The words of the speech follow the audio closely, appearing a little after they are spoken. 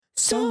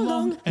So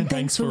long, and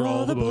thanks for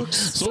all the books.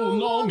 So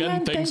long,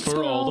 and thanks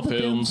for all the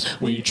films.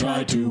 We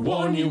tried to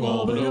warn you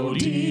all, but oh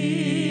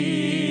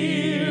dear.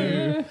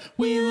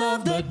 We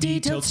love the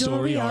detailed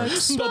story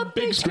arcs. The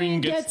big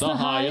screen gets the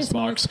highest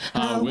marks.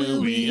 How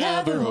will we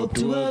ever hope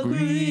to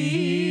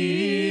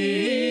agree?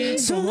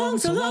 So long,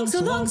 so long,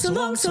 so long, so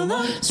long, so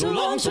long. So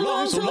long, so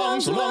long, so long,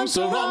 so long,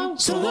 so long.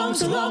 So long,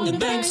 so long, and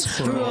thanks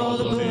for all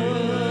the books.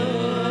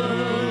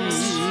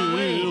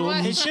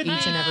 Each and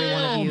every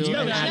one of you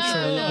an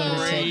absolute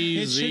lunatic.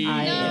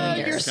 No,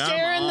 you're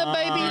scaring the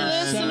baby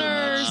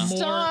listeners.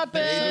 Stop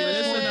it.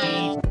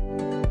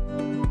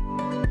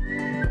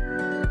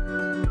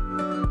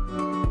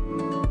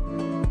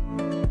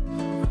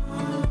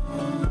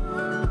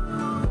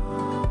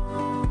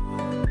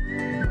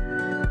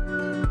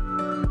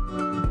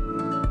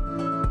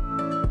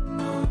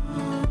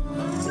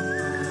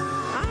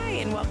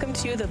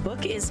 To The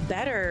Book is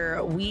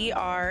Better. We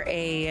are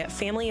a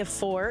family of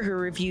four who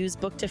reviews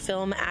book to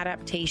film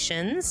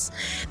adaptations.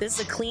 This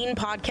is a clean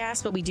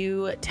podcast, but we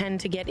do tend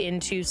to get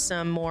into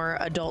some more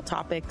adult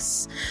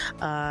topics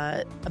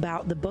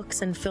about the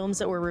books and films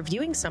that we're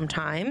reviewing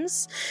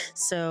sometimes.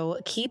 So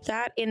keep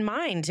that in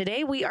mind.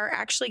 Today we are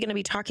actually going to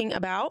be talking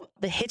about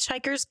The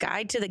Hitchhiker's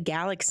Guide to the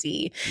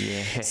Galaxy.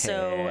 Yeah.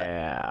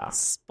 So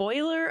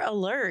spoiler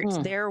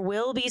alert, there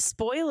will be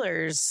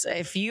spoilers.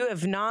 If you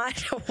have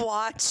not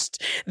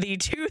watched the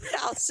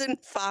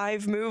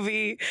 2005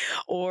 movie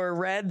or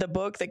read the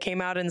book that came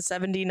out in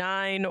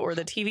 79 or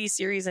the TV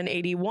series in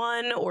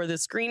 81 or the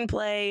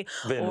screenplay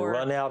then or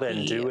run out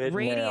and do it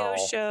radio now.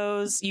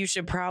 shows, you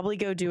should probably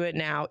go do it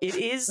now. It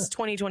is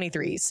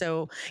 2023,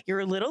 so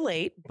you're a little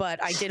late,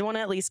 but I did want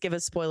to at least give a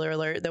spoiler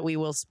alert that we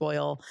will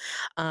spoil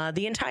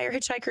the entire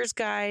Hitchhiker's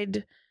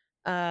Guide.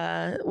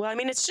 Well, I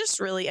mean, it's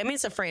just really, I mean,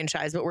 it's a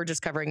franchise, but we're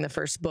just covering the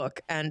first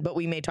book, but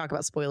we may talk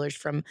about spoilers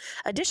from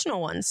additional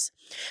ones.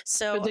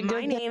 So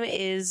my name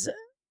is,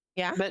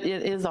 but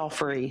it is all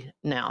free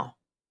now.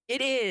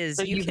 It is.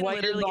 So you can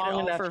literally get it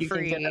all for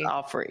free. Get it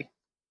all free.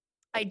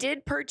 I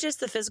did purchase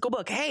the physical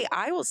book. Hey,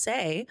 I will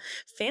say,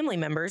 family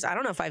members, I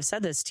don't know if I've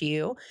said this to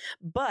you,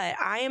 but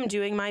I am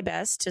doing my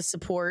best to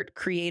support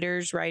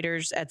creators,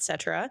 writers,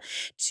 etc.,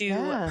 to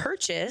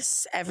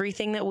purchase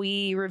everything that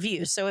we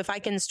review. So if I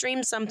can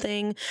stream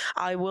something,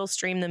 I will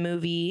stream the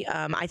movie.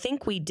 I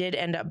think we did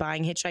end up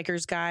buying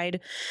Hitchhiker's Guide,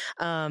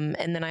 and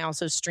then I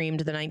also streamed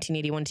the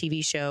 1981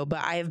 TV show.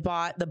 But I have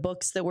bought the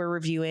books that we're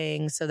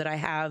reviewing so that I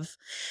have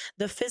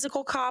the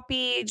physical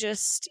copy.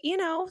 Just,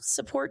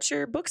 support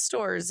your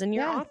bookstores and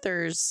your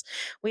authors.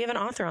 We have an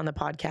author on the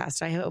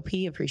podcast. I hope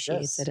he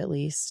appreciates it at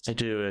least. I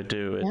do.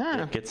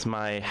 It gets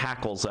my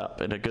hackles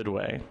up in a good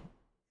way.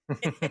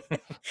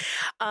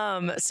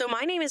 So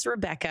my name is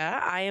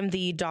Rebecca. I am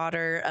the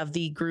daughter of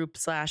the group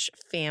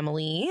 /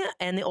 family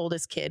and the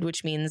oldest kid,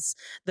 which means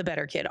the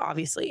better kid,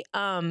 obviously.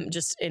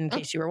 Just in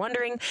case you were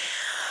wondering.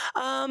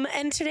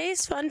 And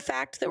today's fun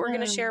fact that we're going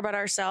to share about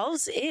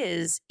ourselves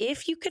is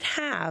if you could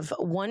have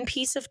one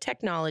piece of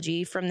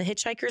technology from the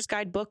Hitchhiker's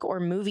Guide book or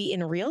movie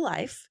in real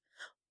life,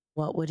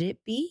 what would it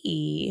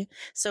be?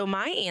 So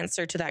my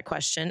answer to that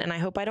question, and I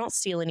hope I don't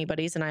steal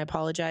anybody's, and I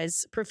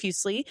apologize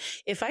profusely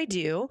if I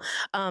do,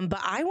 but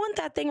I want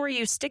that thing where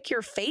you stick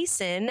your face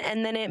in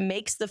and then it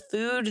makes the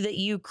food that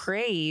you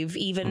crave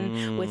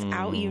even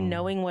without you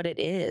knowing what it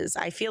is.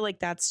 I feel like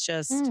that's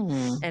just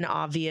an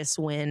obvious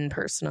win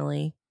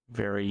personally.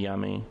 Very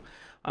yummy.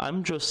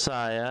 I'm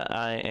Josiah.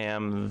 I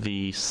am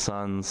the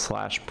son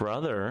 /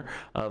 brother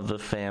of the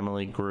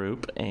family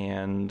group,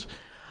 and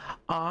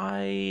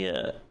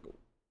I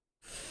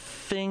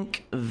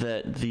think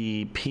that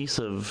the piece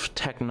of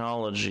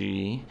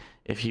technology,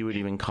 if you would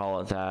even call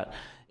it that,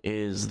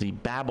 is the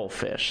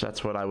babblefish.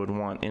 That's what I would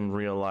want in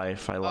real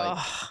life. I like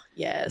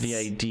the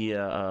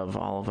idea of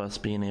all of us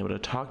being able to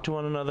talk to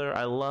one another.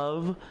 I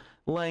love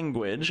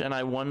language, and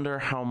I wonder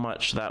how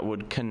much that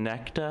would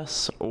connect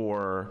us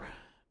or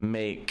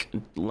make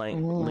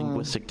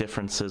linguistic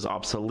differences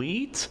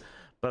obsolete.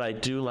 But I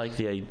do like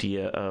the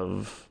idea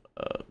of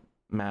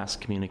mass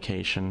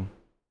communication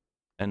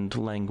and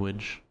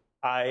language.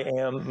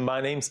 My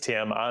name's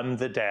Tim. I'm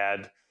the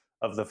dad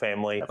of the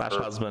family.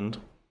 /husband.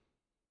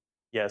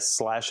 Yes,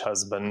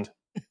 /husband.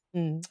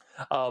 The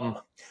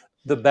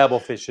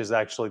babblefish is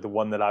actually the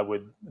one that I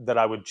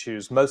would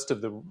choose. Most of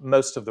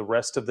the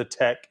rest of the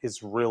tech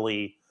is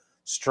really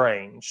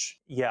strange.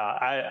 Yeah,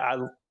 I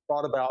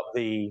thought about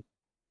the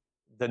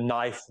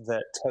knife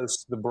that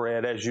toasts the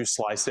bread as you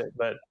slice it,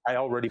 but I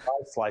already buy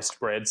sliced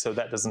bread, so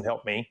that doesn't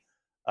help me.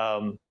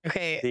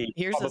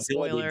 Here's a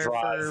spoiler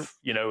drive,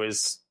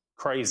 is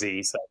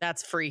crazy. So.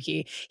 That's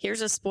freaky.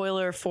 Here's a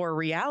spoiler for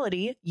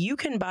reality. You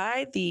can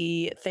buy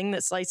the thing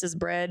that slices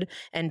bread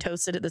and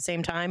toasts it at the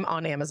same time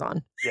on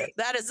Amazon. Yeah,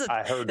 that is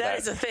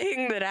a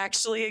thing that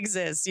actually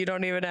exists. You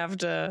don't even have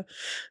to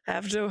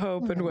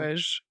hope and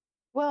wish.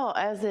 Well,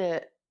 as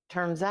it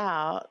turns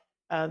out,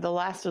 the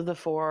last of the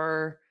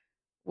four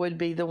would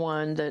be the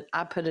one that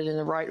I put it in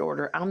the right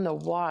order. I'm the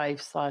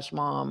wife /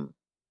 mom,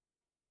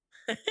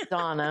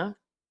 Donna,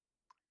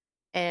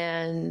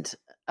 and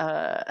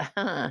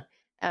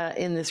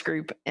in this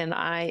group, and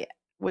I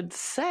would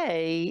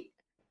say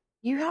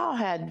you all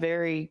had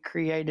very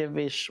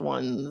creative-ish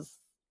ones.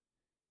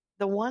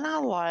 The one I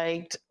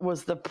liked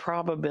was the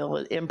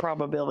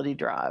improbability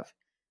drive,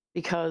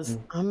 because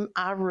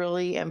I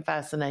really am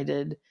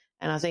fascinated,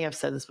 and I think I've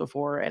said this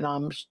before, and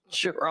I'm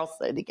sure I'll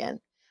say it again.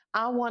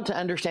 I want to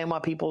understand why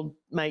people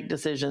make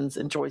decisions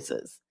and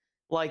choices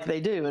like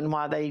they do, and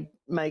why they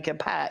make a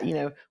path,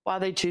 why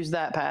they choose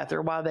that path,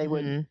 or why they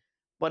would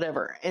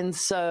whatever. And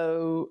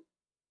so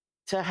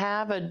to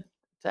have a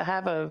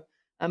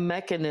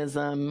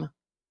mechanism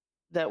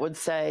that would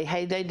say,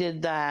 hey, they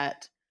did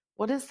that,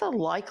 what is the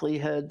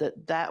likelihood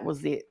that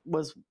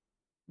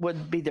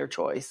would be their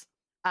choice?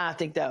 I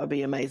think that would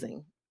be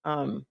amazing.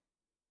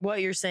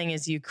 What you're saying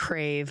is you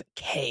crave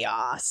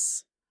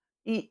chaos.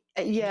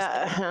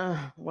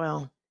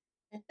 Well,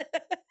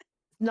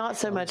 not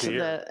so much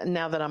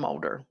now that I'm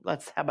older. How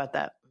about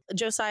that?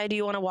 Josiah, do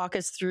you want to walk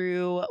us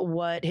through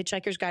what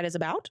Hitchhiker's Guide is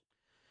about?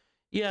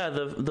 Yeah,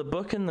 the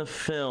book and the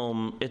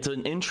film, it's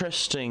an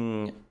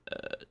interesting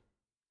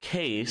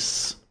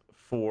case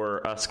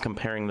for us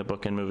comparing the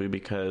book and movie,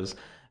 because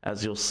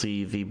as you'll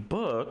see, the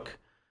book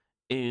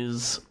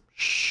is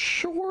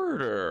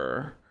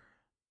shorter.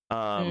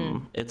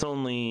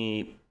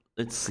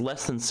 It's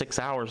less than 6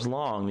 hours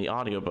long, the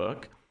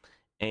audiobook,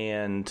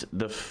 and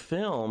the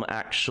film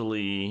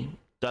actually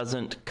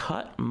doesn't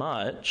cut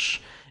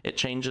much. It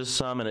changes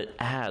some and it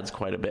adds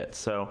quite a bit.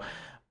 So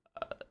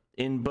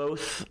in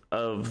both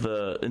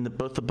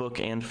the book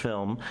and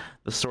film,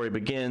 the story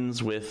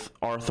begins with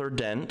Arthur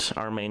Dent,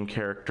 our main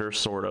character,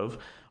 sort of.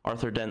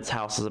 Arthur Dent's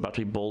house is about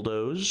to be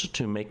bulldozed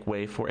to make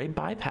way for a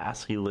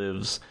bypass. He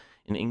lives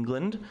in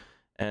England,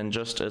 and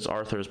just as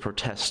Arthur is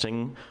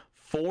protesting,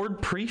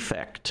 Ford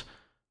Prefect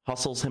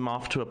hustles him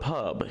off to a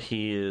pub.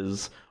 He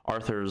is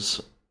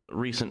Arthur's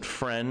recent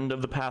friend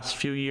of the past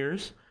few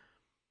years,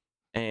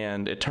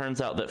 and it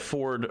turns out that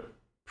Ford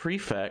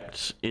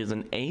Prefect is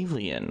an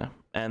alien,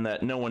 and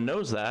that no one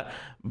knows that,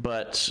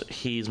 but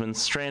he's been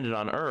stranded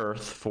on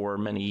Earth for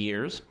many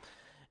years.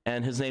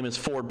 And his name is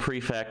Ford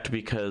Prefect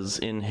because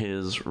in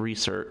his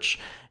research,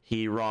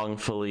 he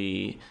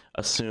wrongfully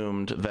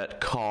assumed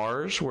that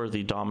cars were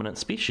the dominant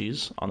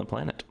species on the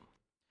planet.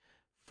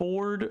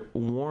 Ford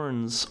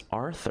warns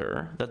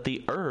Arthur that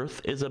the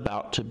Earth is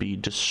about to be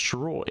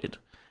destroyed.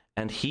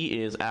 And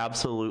he is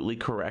absolutely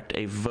correct.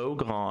 A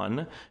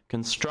Vogon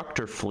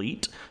constructor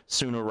fleet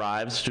soon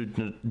arrives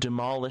to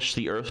demolish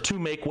the Earth to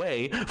make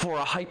way for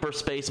a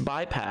hyperspace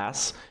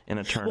bypass in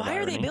a turn. Why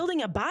are they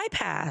building a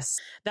bypass?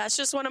 That's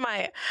just one of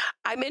my,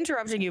 I'm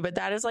interrupting you, but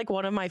that is like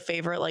one of my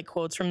favorite like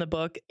quotes from the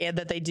book, and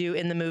that they do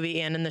in the movie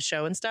and in the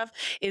show and stuff,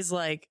 is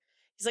like,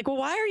 he's like, well,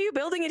 why are you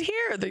building it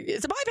here?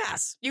 It's a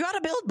bypass. You got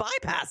to build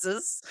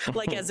bypasses.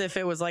 Like as if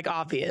it was like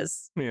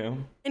obvious. Yeah.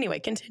 Anyway,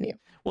 continue.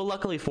 Well,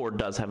 luckily Ford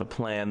does have a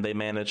plan. They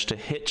manage to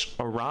hitch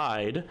a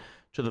ride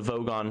to the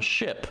Vogon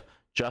ship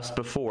just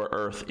before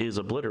Earth is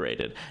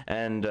obliterated.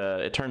 And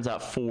it turns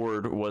out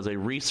Ford was a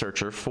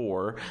researcher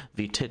for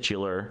the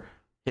titular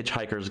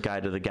Hitchhiker's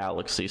Guide to the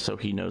Galaxy, so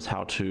he knows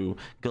how to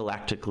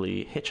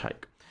galactically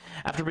hitchhike.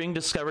 After being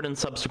discovered and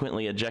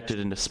subsequently ejected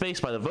into space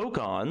by the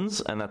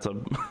Vogons, and that's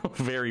a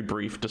very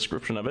brief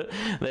description of it,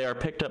 they are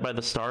picked up by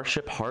the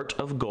starship Heart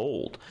of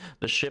Gold.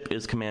 The ship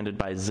is commanded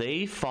by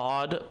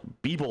Zaphod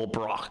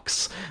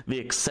Beeblebrox, the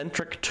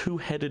eccentric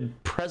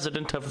two-headed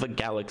president of the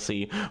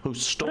galaxy who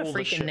stole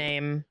the ship. What a freaking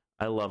name.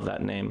 I love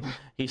that name.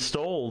 He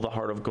stole the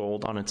Heart of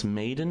Gold on its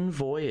maiden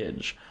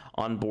voyage.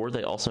 On board,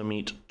 they also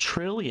meet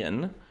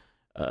Trillian,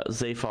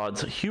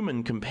 Zaphod's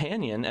human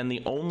companion and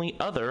the only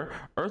other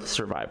Earth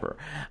survivor,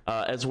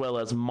 as well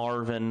as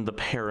Marvin, the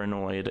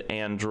paranoid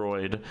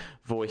android,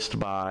 voiced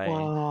by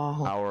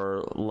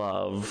our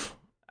love,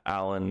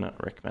 Alan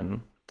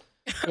Rickman.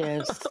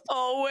 Yes.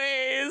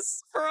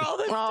 Always. For all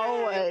this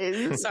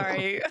Always.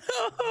 Sorry.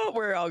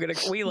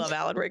 We love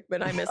Alan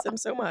Rickman. I miss him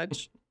so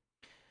much.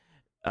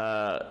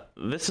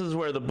 This is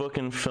where the book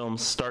and film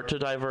start to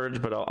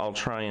diverge, but I'll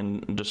try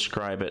and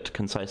describe it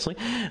concisely.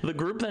 The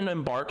group then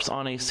embarks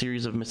on a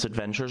series of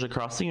misadventures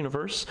across the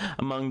universe.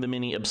 Among the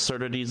many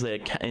absurdities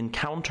they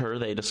encounter,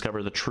 they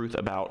discover the truth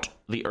about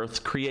the Earth's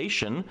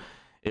creation.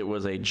 It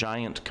was a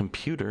giant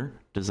computer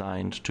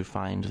designed to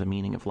find the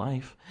meaning of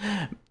life.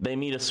 They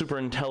meet a super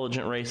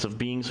intelligent race of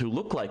beings who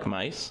look like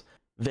mice.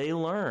 They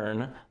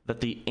learn that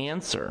the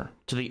answer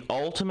to the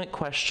ultimate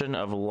question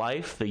of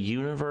life, the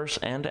universe,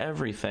 and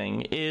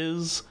everything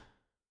is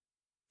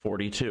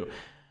 42.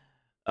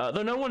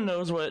 Though no one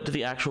knows what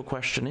the actual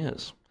question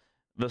is.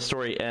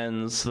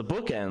 The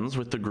book ends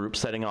with the group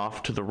setting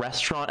off to the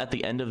restaurant at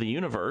the end of the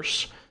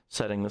universe,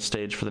 setting the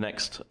stage for the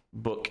next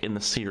book in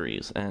the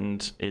series.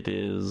 And it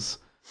is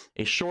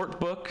a short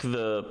book.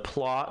 The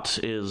plot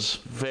is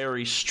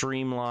very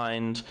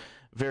streamlined,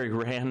 very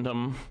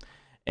random,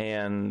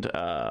 and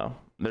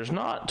there's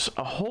not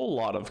a whole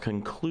lot of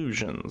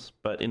conclusions,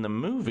 but in the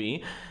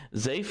movie,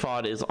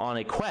 Zaphod is on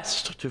a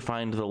quest to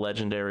find the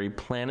legendary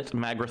planet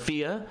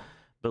Magrathea,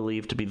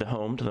 believed to be the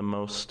home to the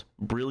most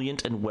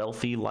brilliant and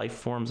wealthy life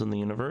forms in the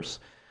universe.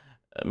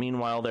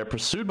 Meanwhile, they're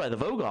pursued by the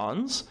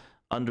Vogons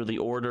under the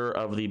order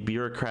of the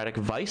bureaucratic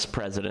vice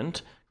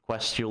president,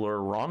 Questular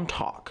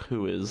Rontok,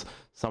 who is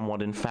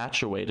somewhat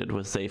infatuated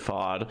with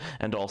Zaphod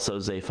and also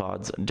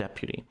Zaphod's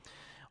deputy.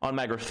 On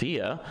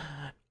Magrathea,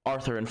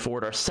 Arthur and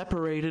Ford are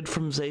separated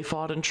from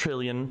Zaphod and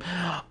Trillian.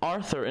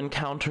 Arthur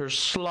encounters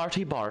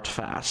Slarty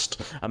Bartfast,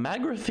 a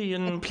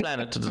Magrathean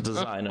planet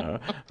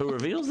designer, who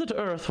reveals that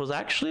Earth was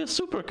actually a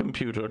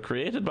supercomputer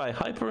created by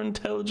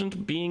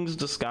hyper-intelligent beings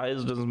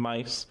disguised as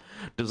mice,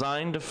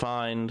 designed to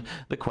find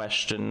the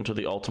question to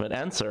the ultimate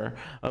answer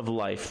of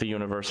life, the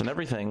universe, and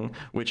everything,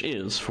 which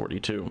is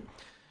 42.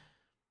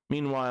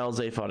 Meanwhile,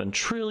 Zaphod and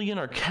Trillian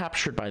are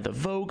captured by the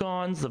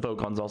Vogons. The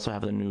Vogons also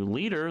have a new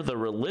leader, the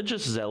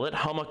religious zealot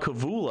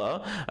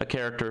Hamakavula, a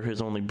character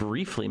who's only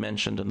briefly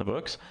mentioned in the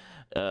books.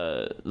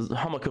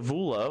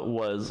 Hamakavula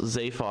was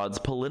Zaphod's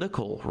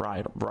political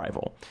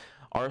rival.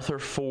 Arthur,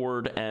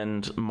 Ford,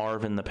 and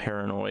Marvin the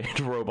paranoid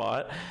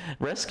robot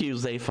rescue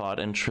Zaphod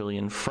and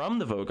Trillian from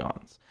the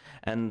Vogons,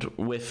 and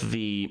with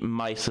the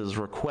mice's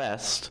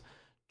request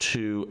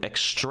to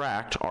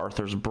extract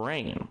Arthur's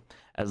brain,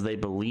 as they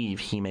believe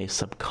he may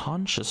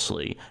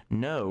subconsciously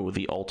know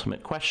the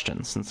ultimate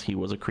question, since he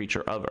was a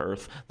creature of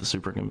Earth, the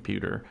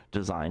supercomputer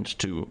designed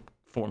to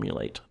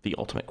formulate the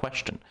ultimate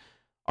question.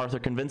 Arthur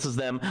convinces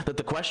them that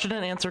the question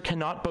and answer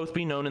cannot both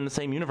be known in the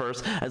same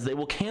universe, as they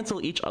will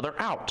cancel each other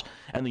out,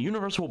 and the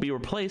universe will be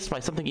replaced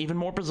by something even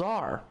more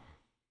bizarre.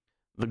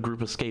 The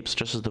group escapes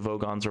just as the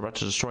Vogons are about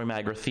to destroy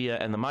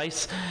Magrathea and the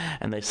mice,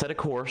 and they set a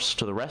course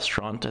to the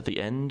restaurant at the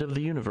end of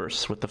the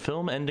universe, with the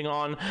film ending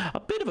on a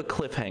bit of a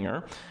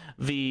cliffhanger.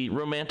 The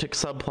romantic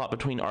subplot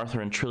between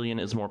Arthur and Trillian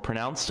is more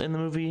pronounced in the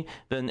movie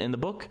than in the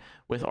book,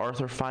 with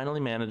Arthur finally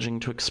managing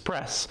to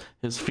express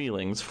his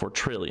feelings for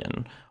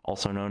Trillian,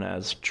 also known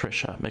as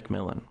Trisha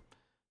McMillan.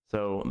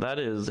 So that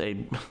is a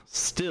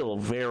still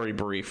very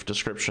brief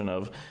description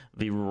of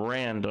the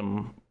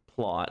random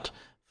plot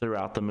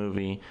throughout the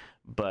movie.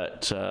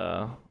 But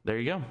there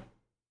you go.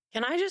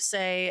 Can I just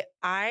say,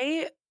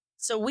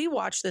 so we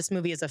watched this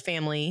movie as a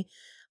family,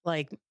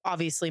 like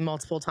obviously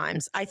multiple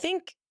times. I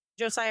think,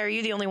 Josiah, are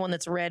you the only one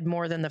that's read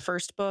more than the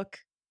first book?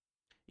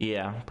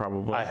 Yeah,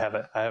 probably. I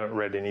haven't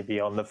read any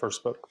beyond the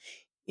first book.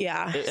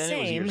 Yeah, and same.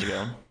 It was years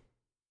ago.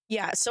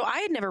 Yeah, so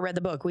I had never read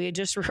the book. We had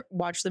just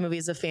watched the movie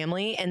as a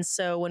family. And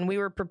so when we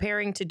were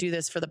preparing to do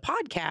this for the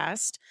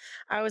podcast,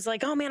 I was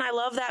like, oh man, I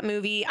love that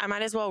movie. I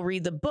might as well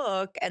read the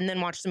book and then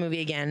watch the movie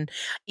again,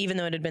 even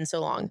though it had been so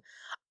long.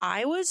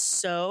 I was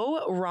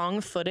so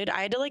wrong-footed.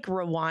 I had to like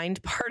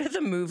rewind part of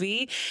the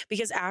movie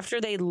because after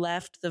they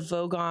left the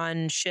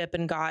Vogon ship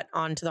and got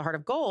onto the Heart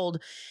of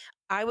Gold,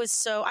 I was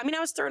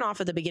thrown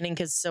off at the beginning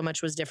because so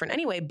much was different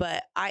anyway,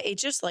 but it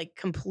just like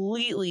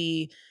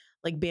completely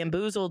like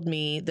bamboozled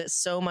me that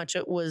so much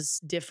it was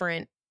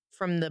different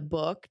from the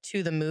book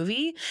to the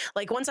movie.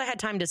 Like once I had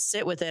time to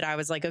sit with it, I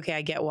was like, okay,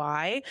 I get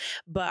why.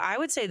 But I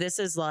would say this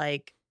is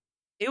like,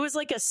 it was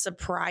like a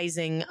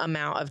surprising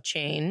amount of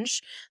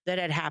change that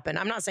had happened.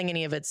 I'm not saying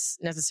any of it's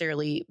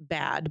necessarily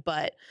bad,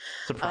 but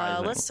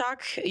let's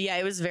talk. Yeah,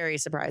 it was very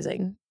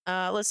surprising.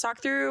 Let's talk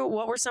through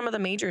what were some of the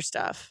major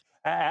stuff.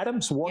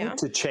 Adams wanted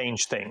to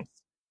change things.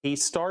 He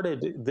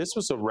started, this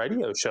was a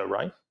radio show,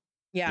 right?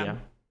 Yeah.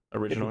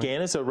 Originally. It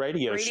began as a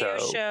radio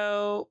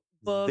show,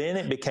 book, then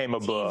it became a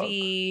book,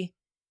 TV,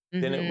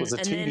 then it was a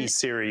TV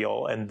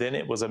serial, and then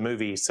it was a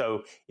movie.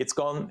 So it's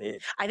gone.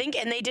 I think,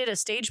 and they did a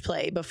stage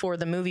play before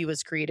the movie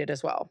was created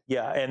as well.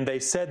 Yeah, and they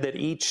said that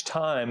each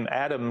time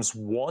Adams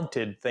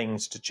wanted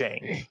things to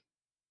change.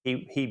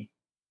 He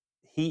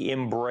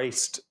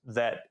embraced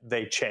that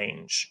they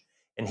change,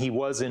 and he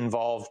was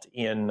involved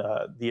in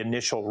the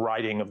initial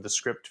writing of the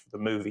script for the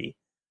movie.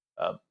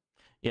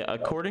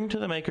 According to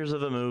the makers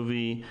of the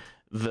movie,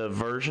 the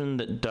version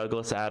that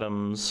Douglas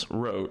Adams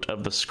wrote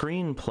of the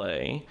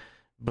screenplay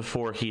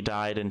before he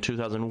died in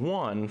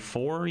 2001,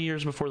 4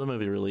 years before the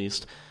movie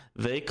released,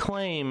 they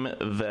claim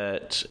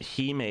that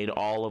he made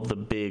all of the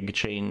big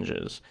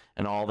changes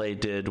and all they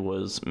did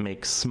was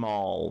make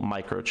small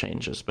micro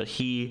changes. But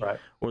he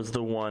was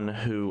the one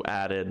who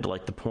added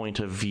like the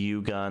point of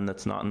view gun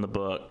that's not in the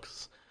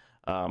books.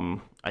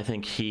 I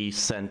think he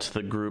sent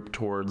the group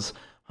towards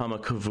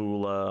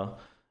Hamakavula.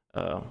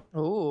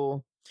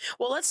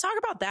 Well, let's talk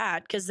about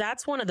that because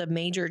that's one of the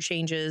major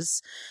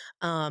changes.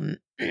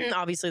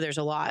 Obviously, there's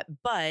a lot,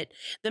 but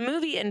the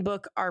movie and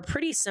book are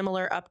pretty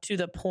similar up to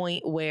the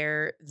point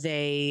where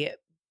they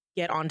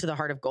get onto the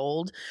Heart of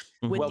Gold,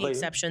 with the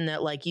exception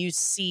that like you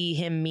see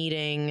him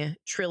meeting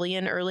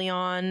Trillian early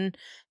on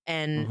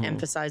and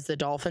emphasize the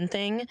dolphin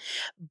thing.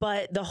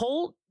 But the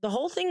whole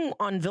thing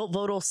on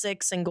Vodal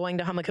 6 and going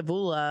to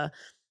Hamakavula,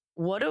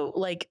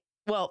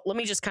 well, let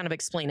me just kind of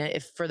explain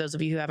it for those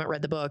of you who haven't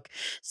read the book.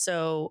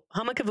 So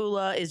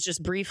Hamakavula is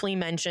just briefly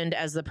mentioned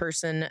as the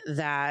person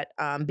that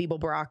Beeble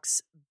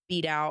Brox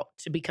beat out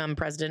to become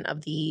president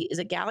of is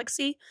it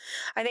Galaxy?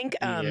 I think.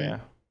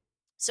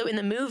 So in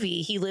the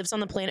movie, he lives on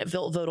the planet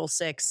Viltvodal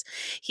 6.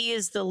 He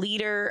is the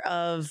leader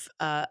of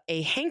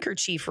a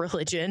handkerchief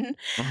religion.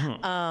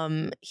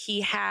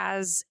 He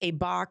has a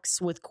box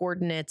with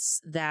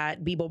coordinates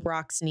that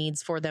Beeblebrox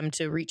needs for them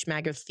to reach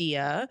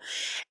Magathea.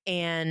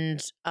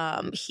 And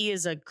he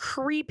is a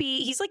creepy,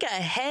 he's like a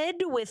head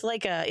with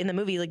like in the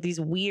movie, like these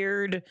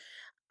weird,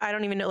 I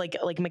don't even know,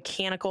 like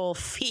mechanical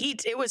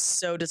feet. It was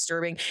so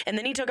disturbing. And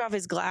then he took off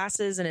his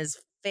glasses and his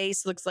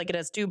face looks like it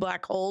has 2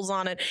 black holes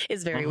on it.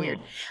 It's very weird.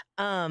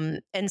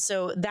 And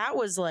so that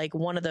was like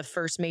one of the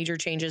first major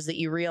changes that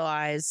you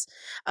realize.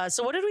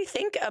 So what did we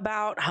think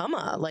about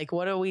Humma? Like,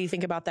 what do we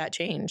think about that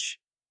change?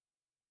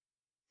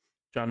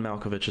 John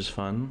Malkovich is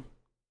fun.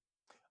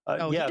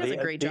 He does a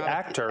great job.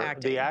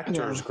 The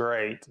actor's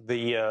great.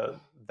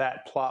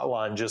 That plot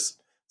line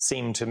just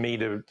seemed to me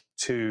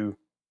to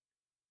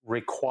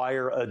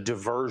require a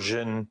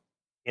diversion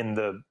in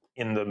the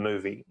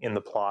movie, in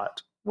the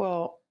plot.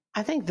 Well,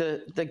 I think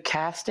the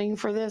casting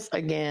for this,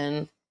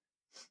 again,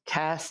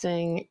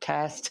 casting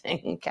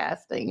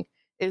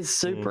is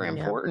super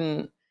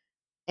important.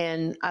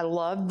 And I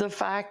love the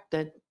fact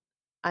that,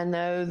 I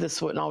know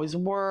this wouldn't always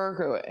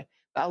work.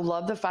 I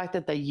love the fact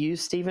that they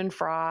used Stephen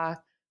Fry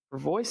for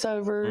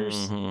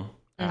voiceovers.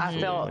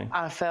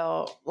 I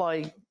felt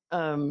like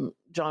John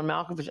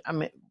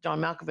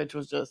Malkovich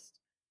was just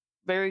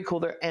very cool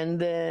there. And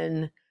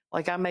then,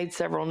 like, I made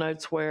several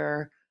notes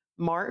where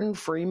Martin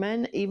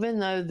Freeman, even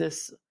though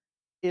this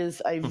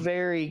is a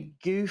very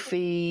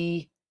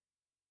goofy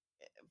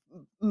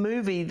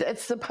movie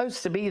that's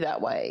supposed to be that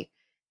way,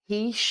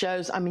 he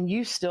shows, I mean,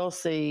 you still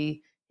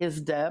see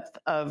his depth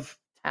of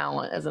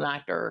talent as an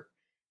actor.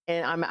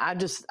 And I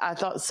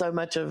thought so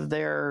much of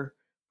their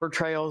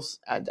portrayals,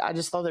 I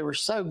just thought they were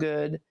so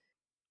good.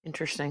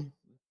 Interesting.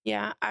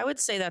 Yeah, I would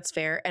say that's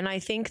fair. And I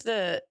think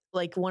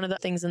one of the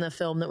things in the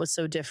film that was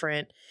so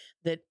different,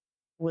 that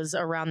was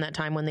around that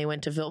time when they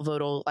went to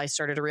Viltvodal, I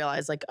started to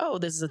realize, like, oh,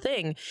 this is a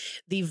thing.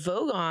 The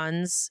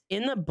Vogons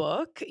in the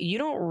book, you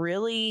don't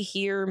really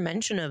hear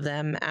mention of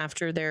them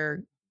after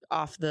they're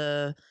off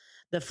the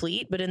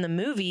fleet, but in the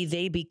movie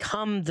they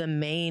become the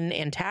main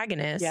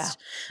antagonist.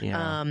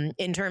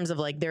 In terms of,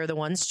 like, they're the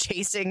ones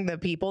chasing the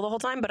people the whole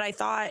time. But I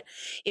thought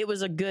it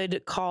was a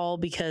good call,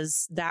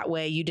 because that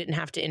way you didn't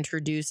have to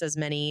introduce as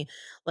many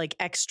like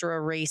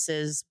extra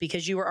races,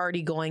 because you were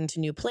already going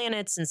to new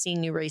planets and seeing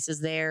new races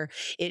there.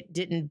 It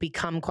didn't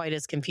become quite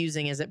as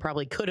confusing as it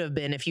probably could have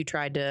been if you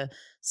tried to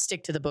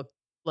stick to the book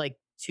like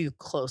too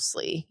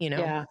closely, you know?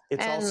 Yeah.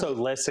 It's also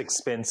less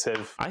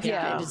expensive. It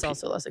is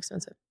also less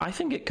expensive. I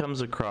think it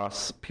comes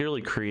across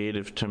purely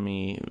creative to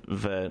me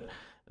that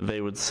they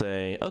would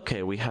say,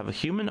 okay, we have a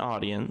human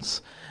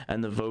audience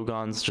and the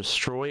Vogons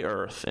destroy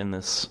Earth in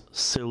this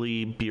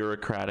silly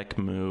bureaucratic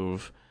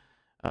move.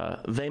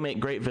 They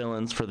make great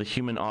villains for the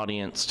human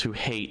audience to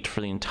hate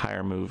for the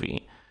entire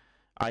movie.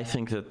 I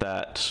think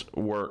that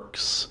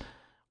works.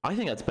 I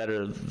think that's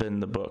better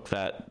than the book,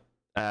 that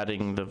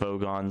adding the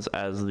Vogons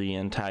as the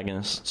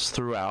antagonists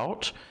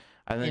throughout.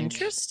 I think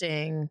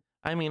interesting.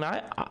 I mean,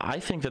 I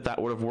think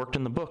that would have worked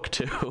in the book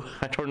too.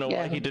 I don't know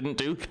why he didn't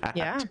do that.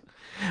 Yeah,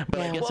 but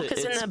I guess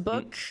because in the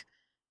book,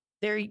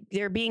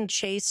 they're being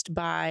chased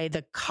by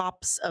the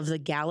cops of the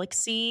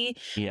galaxy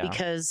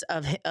because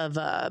of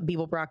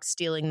Beeblebrox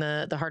stealing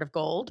the Heart of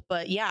Gold.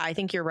 But yeah, I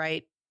think you're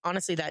right.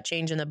 Honestly, that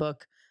change in the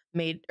book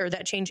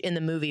that change in the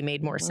movie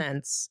made more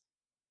sense.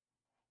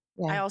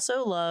 Yeah. I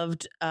also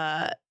loved.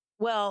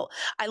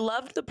 I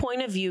loved the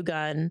point of view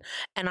gun,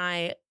 and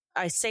I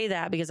say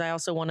that because I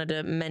also wanted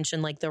to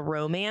mention, like, the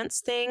romance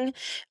thing.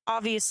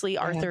 Obviously,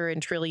 Arthur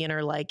and Trillian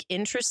are, like,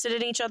 interested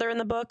in each other in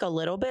the book a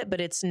little bit,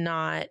 but it's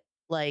not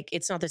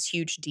this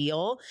huge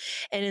deal.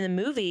 And in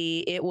the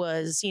movie, it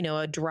was,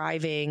 a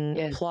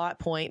driving plot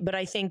point. But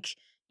I think,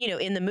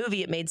 in the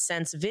movie, it made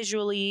sense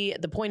visually.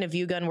 The point of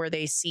view gun where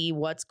they see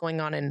what's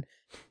going on in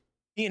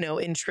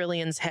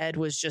Trillian's head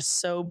was just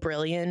so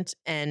brilliant.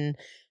 And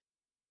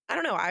I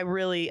don't know.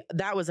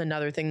 That was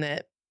another thing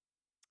that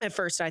at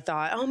first I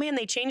thought, oh man,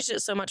 they changed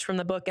it so much from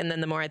the book. And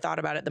then the more I thought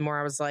about it, the more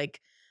I was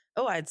like,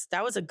 oh,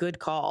 that was a good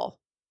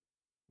call.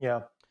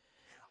 Yeah.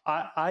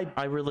 I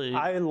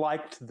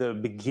liked the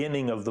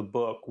beginning of the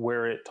book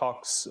where it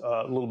talks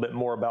a little bit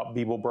more about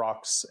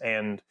Beeblebrox,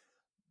 and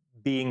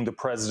being the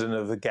president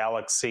of the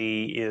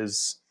galaxy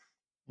is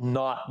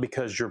not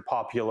because you're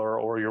popular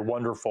or you're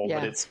wonderful,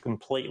 but it's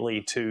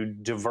completely to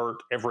divert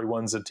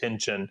everyone's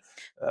attention.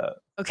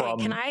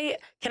 Okay,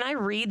 can I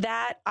read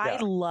that? Yeah. I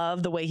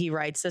love the way he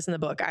writes this in the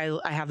book.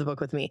 I have the book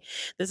with me.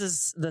 This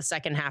is the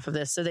second half of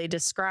this. So they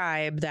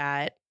describe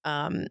that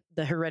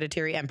the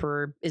hereditary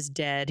emperor is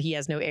dead. He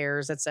has no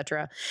heirs,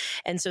 etc.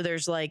 And so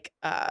there's like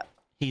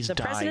he's the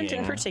dying. President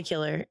in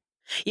particular.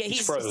 Yeah,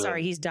 he's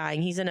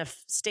dying. He's in a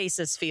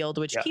stasis field,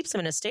 which keeps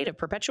him in a state of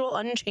perpetual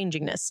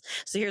unchangingness.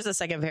 So here's the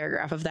second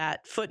paragraph of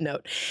that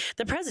footnote.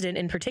 The president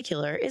in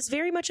particular is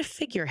very much a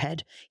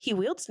figurehead. He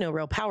wields no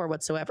real power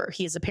whatsoever.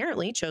 He is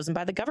apparently chosen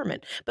by the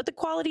government, but the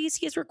qualities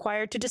he is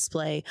required to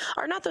display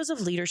are not those of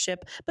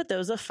leadership, but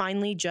those of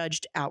finely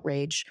judged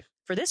outrage.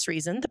 For this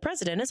reason, the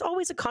president is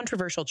always a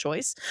controversial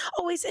choice,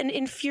 always an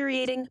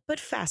infuriating but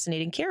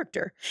fascinating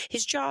character.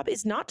 His job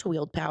is not to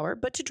wield power,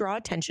 but to draw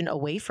attention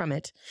away from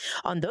it.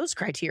 On those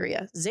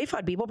criteria,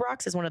 Zaphod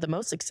Beeblebrox is one of the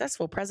most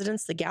successful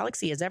presidents the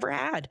galaxy has ever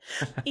had.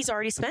 He's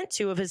already spent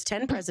 2 of his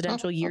 10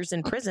 presidential years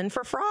in prison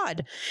for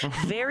fraud.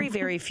 Very,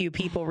 very few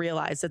people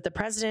realize that the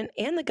president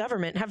and the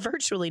government have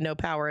virtually no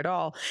power at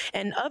all.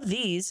 And of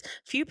these,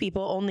 few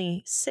people,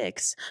 only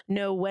 6,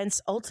 know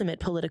whence ultimate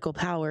political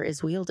power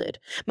is wielded.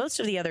 Most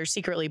of the others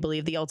secretly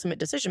believe the ultimate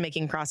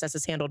decision-making process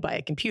is handled by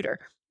a computer.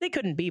 They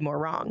couldn't be more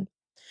wrong.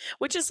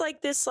 Which is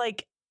like this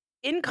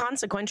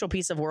inconsequential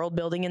piece of world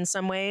building in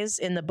some ways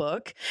in the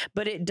book,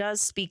 but it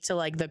does speak to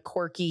like the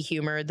quirky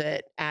humor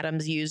that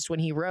Adams used when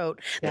he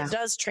wrote that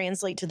does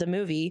translate to the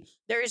movie.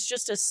 There is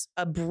just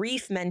a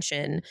brief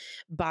mention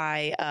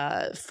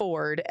by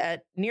Ford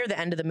at near the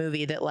end of the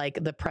movie that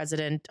like the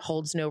president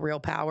holds no real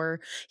power.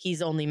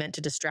 He's only meant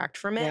to distract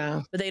from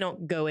it, but they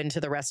don't go into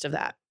the rest of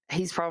that.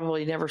 He's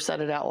probably never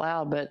said it out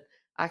loud, but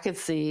I could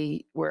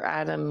see where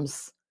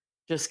Adams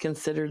just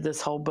considered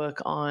this whole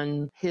book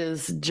on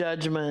his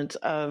judgment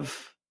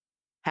of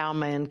how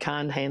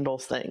mankind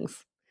handles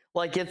things.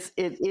 Like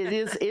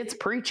it's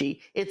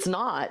preachy. It's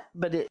not,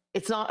 but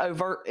it's not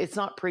overt. It's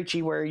not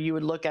preachy where you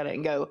would look at it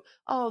and go,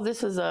 oh,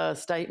 this is a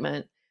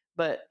statement,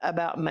 but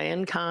about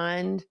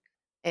mankind,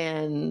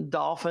 and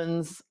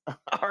dolphins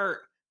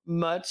are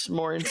much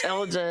more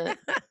intelligent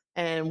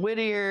and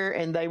wittier,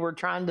 and they were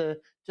trying to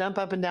jump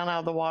up and down out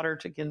of the water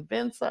to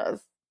convince us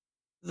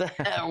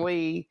that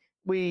we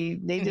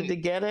needed to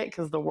get it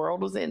because the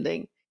world was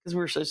ending because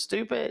we're so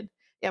stupid.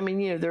 I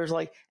mean, there's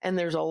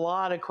there's a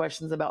lot of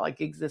questions about like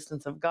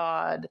existence of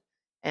God,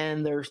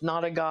 and there's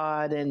not a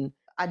God. And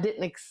I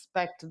didn't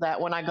expect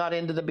that when I got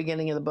into the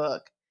beginning of the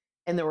book.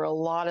 And there were a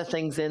lot of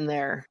things in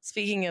there.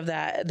 Speaking of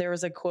that, there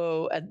was a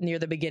quote near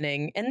the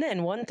beginning. And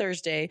then one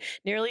Thursday,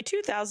 nearly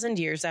 2,000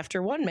 years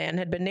after one man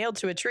had been nailed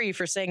to a tree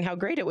for saying how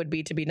great it would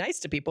be to be nice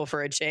to people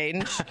for a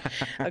change,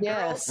 a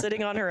girl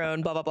sitting on her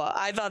own, blah, blah, blah.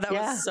 I thought that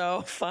was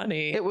so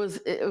funny. It was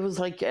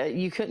like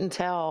you couldn't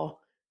tell.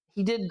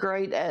 He did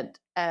great at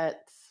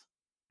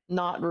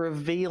not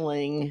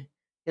revealing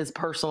his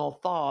personal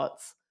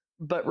thoughts,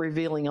 but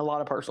revealing a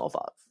lot of personal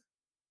thoughts.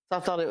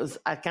 So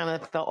I kind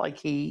of felt like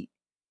he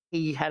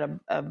had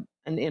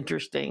an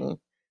interesting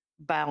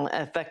balance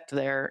effect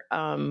there.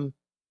 One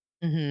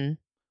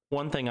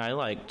thing I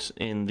liked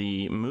in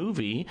the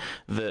movie,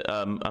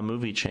 a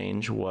movie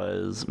change,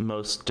 was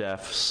Mos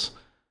Def's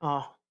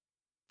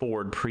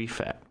Ford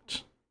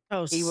prefect.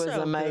 Oh, he was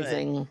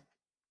amazing. Good.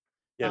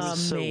 It was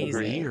so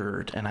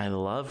weird, and I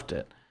loved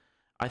it.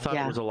 I thought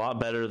it was a lot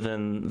better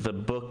than the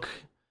book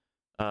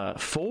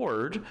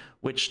Ford,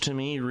 which to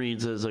me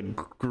reads as a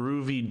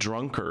groovy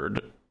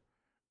drunkard.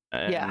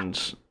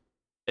 And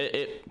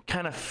it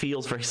kind of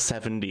feels very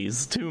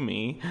 70s to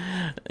me.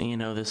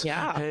 This,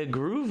 hey,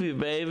 groovy,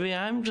 baby,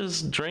 I'm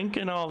just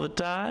drinking all the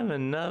time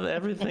and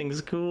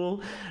everything's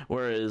cool.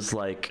 Whereas,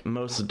 like,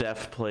 Mos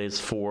Def plays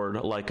Ford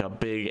like a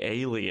big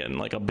alien,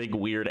 like a big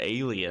weird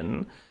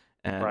alien.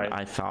 And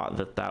I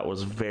thought that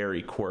was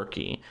very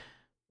quirky.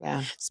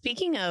 Yeah.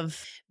 Speaking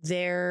of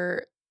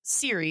their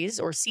series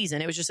or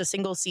season, it was just a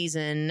single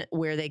season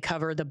where they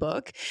cover the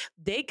book.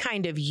 They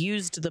kind of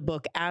used the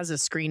book as a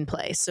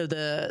screenplay. So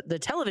the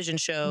television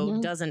show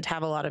doesn't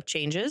have a lot of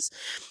changes,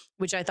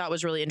 which I thought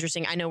was really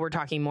interesting. I know we're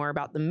talking more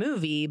about the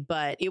movie,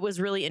 but it was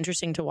really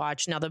interesting to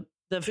watch. Now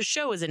the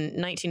show was in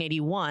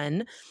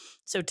 1981.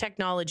 So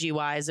technology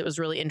wise, it was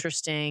really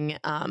interesting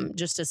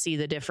just to see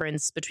the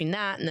difference between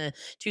that and the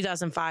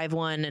 2005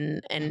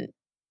 one and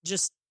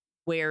just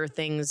where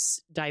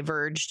things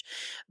diverged.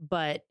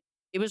 But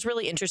it was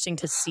really interesting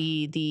to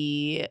see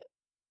the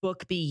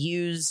book be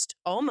used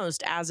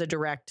almost as a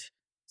direct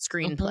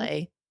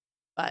screenplay.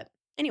 But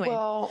anyway.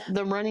 Well,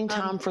 the running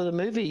time for the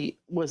movie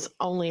was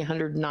only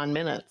 109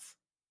 minutes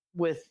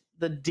with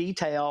the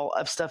detail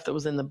of stuff that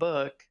was in the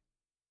book.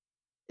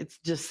 It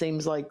just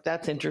seems like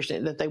that's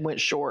interesting that they went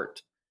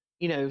short,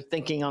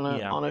 thinking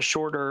on a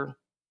shorter,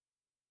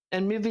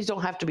 and movies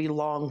don't have to be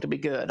long to be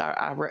good.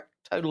 I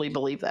totally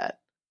believe that.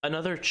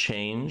 Another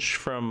change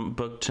from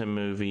book to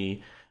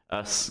movie,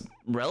 a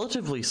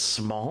relatively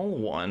small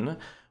one,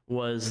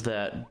 was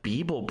that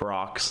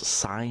Beeblebrox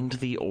signed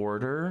the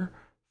order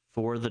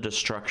for the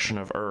destruction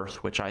of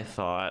Earth, which I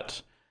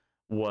thought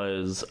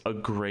was a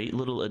great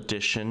little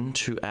addition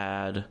to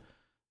add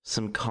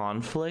some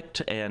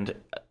conflict and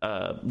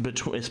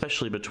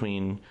especially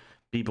between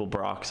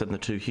Beeblebrox and the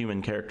two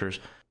human characters.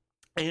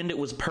 And it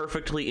was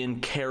perfectly in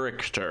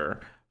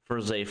character for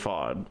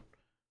Zaphod.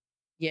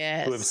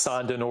 Yes. To have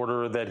signed an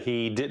order that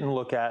he didn't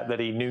look at, that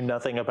he knew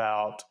nothing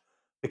about,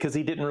 because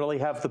he didn't really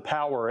have the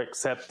power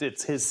except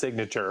it's his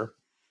signature.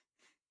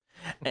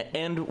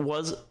 And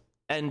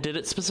did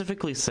it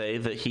specifically say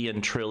that he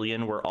and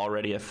Trillian were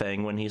already a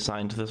thing when he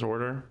signed this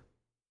order?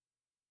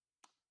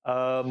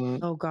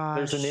 Oh gosh.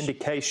 There's an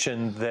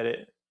indication that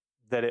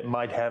it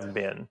might have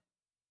been.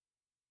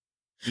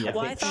 Yeah.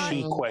 I think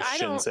she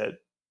questions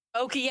it.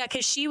 Okay, yeah,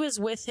 because she was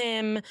with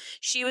him.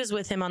 She was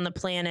with him on the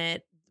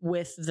planet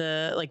with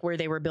the like where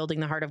they were building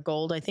the Heart of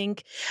Gold.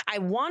 I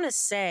want to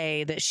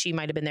say that she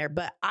might have been there,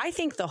 but I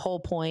think the whole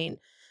point,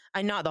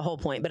 not the whole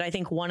point, but I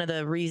think one of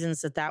the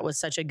reasons that was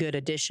such a good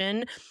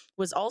addition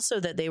was also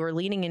that they were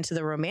leaning into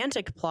the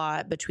romantic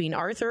plot between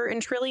Arthur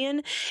and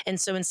Trillian. And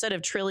so instead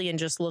of Trillian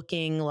just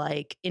looking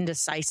like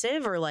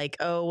indecisive or like,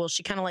 oh, well,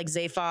 she kind of like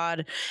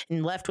Zaphod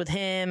and left with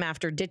him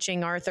after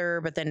ditching Arthur,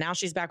 but then now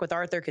she's back with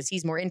Arthur because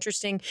he's more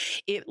interesting.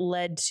 It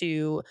led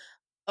to,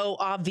 oh,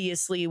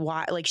 obviously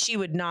why, like she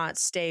would not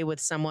stay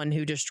with someone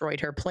who destroyed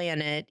her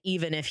planet,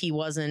 even if he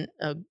wasn't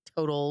a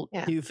total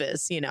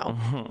doofus, you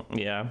know?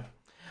 Yeah.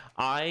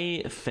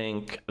 I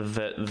think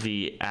that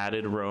the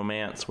added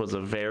romance was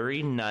a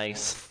very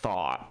nice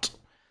thought.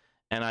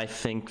 And I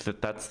think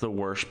that that's the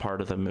worst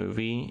part of the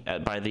movie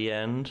by the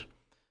end.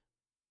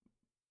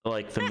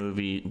 Like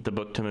the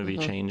book to movie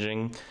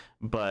changing.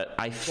 But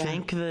I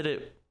think that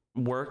it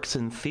works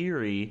in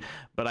theory,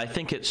 but I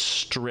think it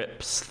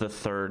strips the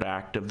third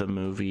act of the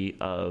movie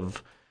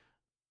of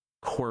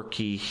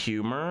quirky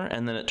humor,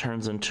 and then it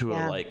turns into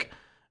a like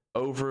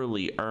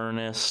overly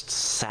earnest,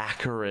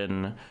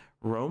 saccharine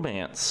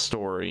romance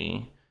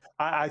story.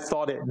 I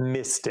thought it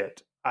missed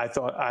it. I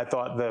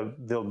thought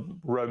the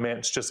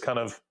romance just kind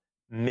of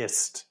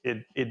missed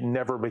it. It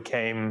never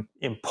became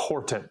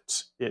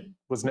important. It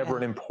was never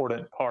an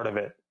important part of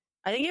it.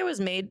 I think it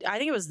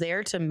was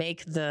there to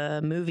make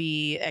the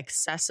movie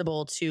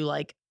accessible to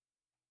like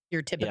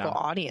your typical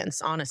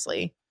audience,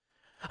 honestly.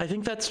 I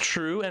think that's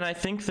true, and I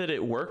think that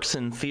it works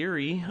in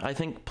theory. I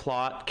think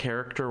plot,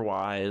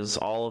 character-wise,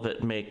 all of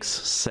it makes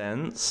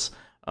sense.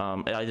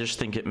 I just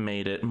think it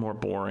made it more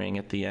boring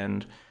at the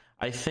end.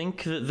 I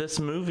think that this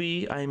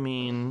movie, I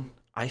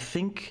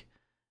think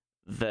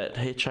that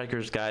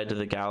Hitchhiker's Guide to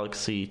the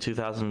Galaxy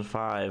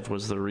 2005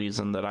 was the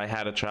reason that I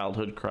had a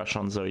childhood crush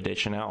on Zooey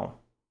Deschanel.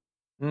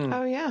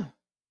 Oh, yeah.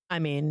 I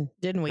mean,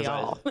 didn't we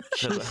all?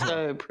 She's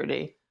so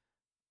pretty.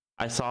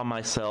 I saw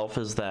myself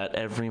as that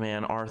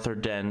everyman Arthur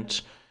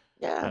Dent.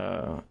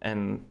 Yeah.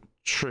 And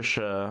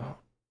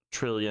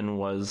Trillian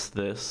was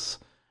this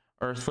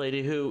Earth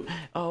lady who,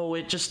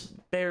 it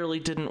just barely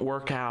didn't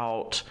work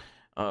out.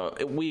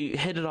 We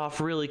hit it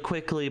off really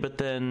quickly, but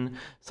then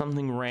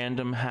something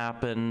random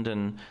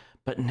happened,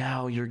 but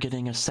now you're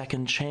getting a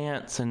second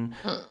chance. And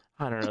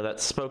I don't know,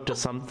 that spoke to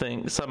some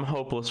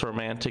hopeless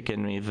romantic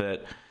in me,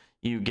 that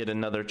you get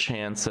another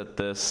chance at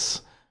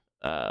this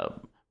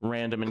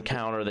random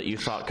encounter that you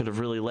thought could have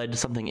really led to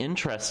something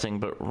interesting,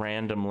 but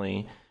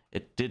randomly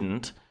it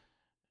didn't.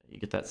 You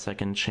get that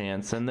second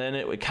chance, and then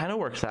it kind of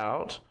works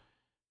out.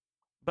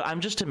 But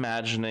I'm just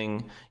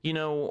imagining,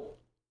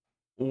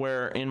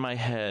 where in my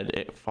head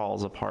it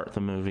falls apart, the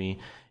movie,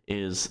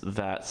 is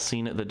that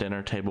scene at the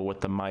dinner table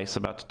with the mice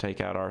about to take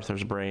out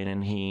Arthur's brain,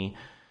 and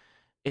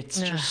it's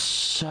just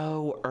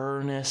so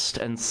earnest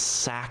and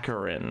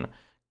saccharine,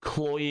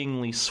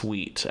 cloyingly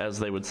sweet, as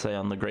they would say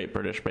on the Great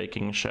British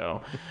Baking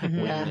Show,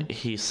 when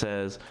he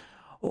says,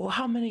 "Oh,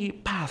 how many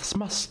paths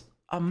must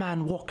a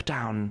man walk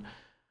down?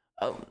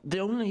 The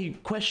only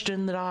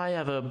question that I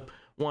ever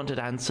wanted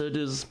answered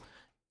is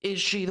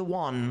she the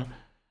one?"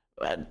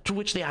 To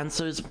which the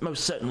answer is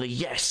most certainly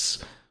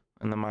yes.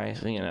 And the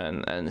mice,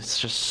 and it's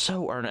just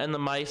so earnest. And the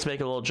mice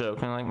make a little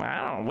joke, and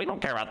like, we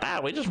don't care about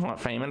that. We just want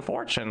fame and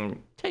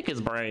fortune. Take his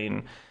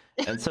brain.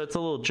 And so it's a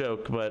little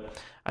joke, but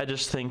I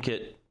just think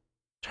it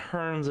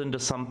turns into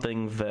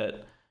something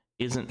that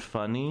isn't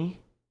funny,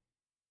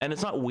 and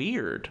it's not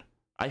weird.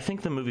 I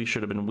think the movie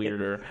should have been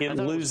weirder. It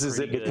loses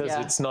it because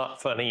it's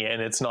not funny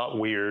and it's not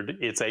weird.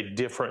 It's a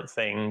different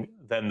thing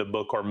than the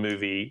book or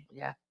movie.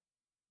 Yeah,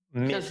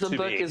 because the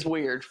book is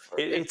weird.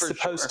 It's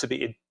supposed to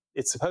be.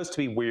 It's supposed to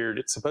be weird.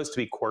 It's supposed to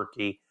be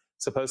quirky.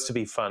 It's supposed to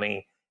be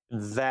funny.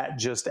 That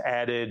just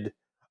added,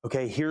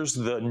 okay, here's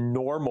the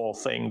normal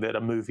thing that a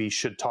movie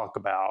should talk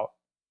about.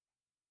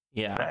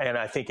 Yeah, and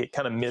I think it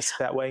kind of missed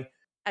that way.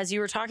 As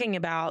you were talking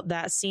about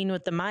that scene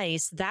with the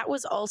mice, that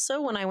was also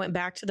when I went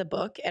back to the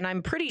book, and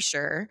I'm pretty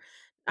sure,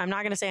 I'm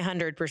not going to say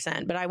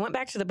 100%, but I went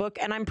back to the book,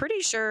 and I'm pretty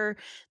sure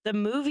the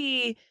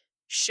movie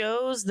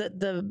shows that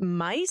the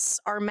mice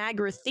are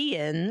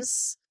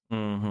Magrathians,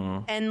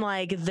 and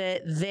like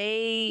that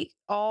they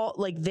are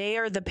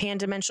the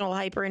pan-dimensional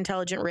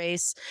hyper-intelligent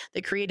race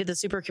that created the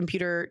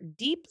supercomputer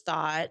Deep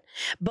Thought,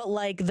 but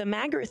like the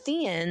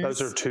Magrathians, those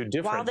are two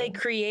different. While they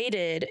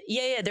created,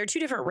 they're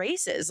two different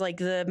races. Like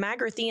the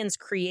Magrathians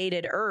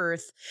created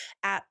Earth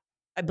at,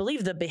 I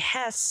believe, the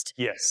behest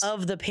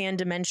of the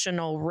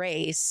pan-dimensional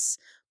race,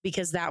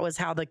 because that was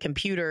how the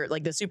computer,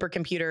 like the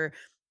supercomputer,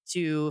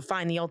 to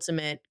find the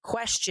ultimate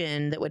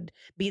question that would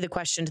be the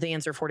question to the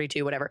answer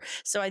 42, whatever.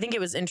 So I think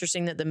it was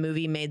interesting that the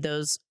movie made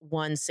those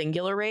one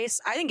singular race.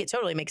 I think it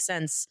totally makes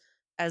sense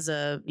as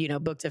a,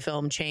 book to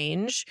film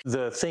change.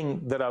 The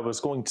thing that I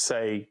was going to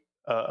say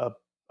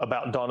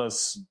about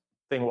Donna's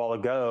thing a while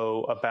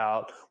ago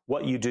about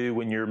what you do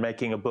when you're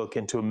making a book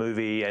into a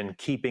movie and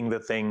keeping the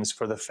things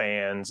for the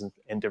fans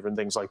and different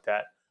things like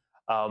that.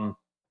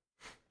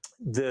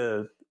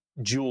 The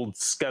jeweled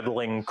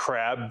scuttling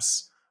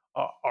crabs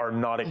are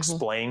not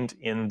explained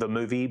in the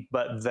movie,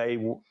 but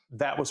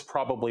that was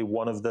probably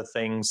one of the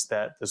things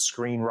that the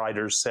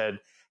screenwriters said,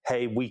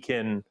 hey, we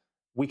can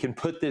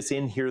put this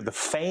in here. The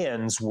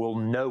fans will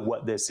know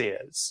what this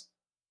is,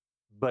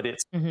 but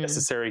it's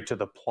necessary to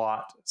the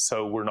plot,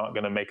 so we're not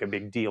going to make a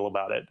big deal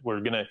about it.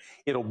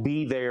 It'll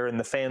be there, and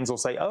the fans will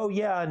say, oh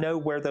yeah, I know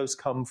where those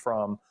come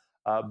from,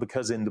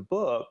 because in the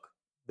book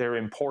they're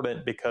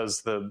important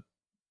because the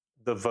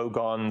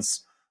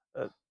Vogons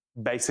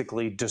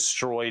basically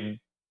destroyed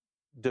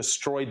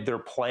their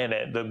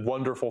planet, the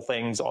wonderful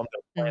things on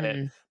their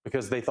planet,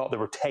 because they thought they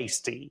were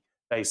tasty,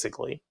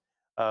 basically.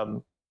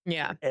 And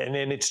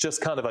it's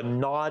just kind of a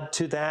nod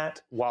to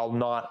that, while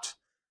not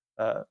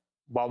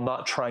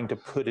trying to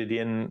put it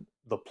in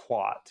the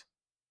plot.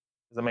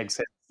 Does that make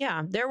sense?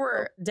 Yeah, there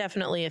were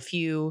definitely a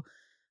few,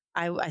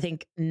 I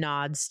think,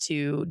 nods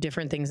to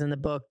different things in the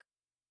book,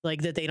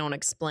 like that they don't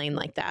explain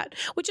like that,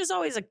 which is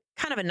always a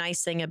kind of a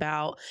nice thing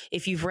about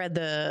if you've read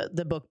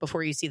the book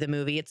before you see the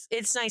movie.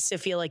 It's nice to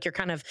feel like you're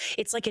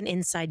it's like an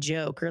inside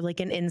joke or like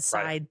an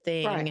inside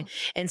thing. Right.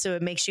 And so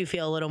it makes you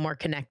feel a little more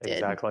connected.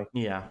 Exactly.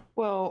 Yeah.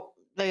 Well,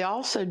 they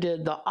also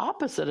did the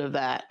opposite of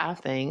that, I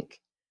think,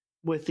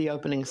 with the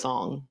opening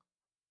song,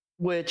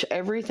 which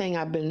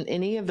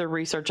any of the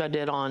research I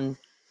did on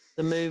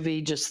the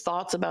movie, just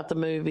thoughts about the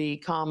movie,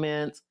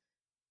 comments,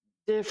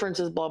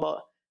 differences, blah,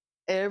 blah.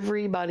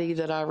 Everybody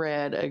that I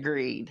read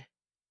agreed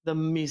the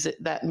music,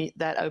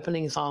 that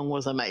opening song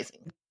was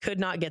amazing. Could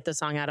not get the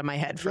song out of my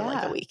head for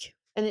like a week.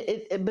 And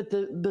but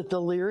the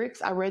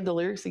lyrics, I read the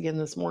lyrics again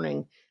this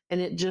morning,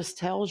 and it just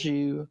tells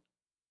you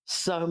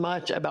so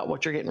much about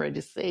what you're getting ready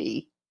to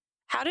see.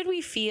 How did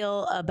we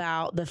feel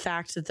about the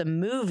fact that the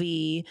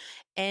movie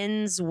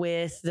ends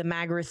with the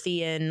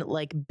Magrathian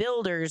like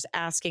builders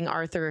asking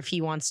Arthur if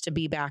he wants to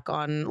be back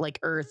on like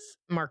Earth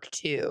Mark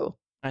II?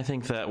 I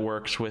think that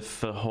works with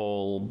the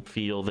whole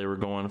feel they were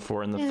going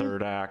for in the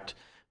third act.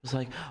 It was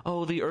like,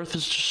 oh, the Earth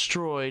is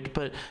destroyed,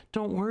 but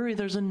don't worry,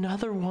 there's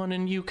another one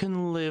and you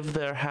can live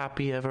there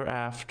happy ever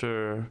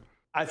after.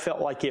 I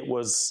felt like it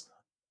was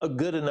a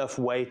good enough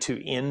way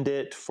to end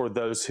it for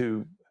those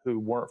who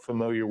weren't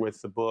familiar with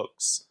the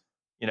books.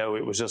 You know,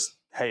 it was just,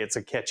 hey, it's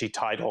a catchy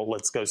title.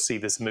 Let's go see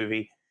this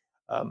movie.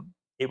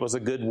 It was a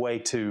good way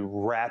to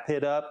wrap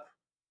it up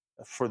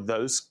for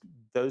those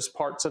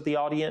parts of the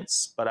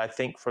audience. But I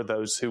think for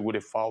those who would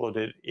have followed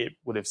it, it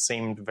would have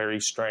seemed very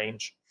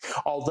strange.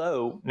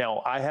 Although,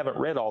 now I haven't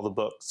read all the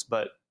books,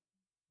 but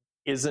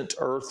isn't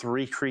Earth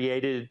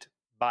recreated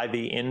by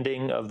the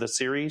ending of the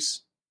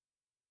series?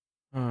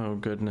 Oh,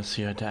 goodness,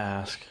 you had to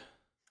ask.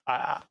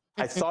 I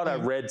thought I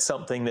read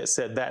something that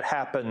said that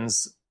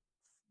happens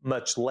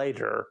much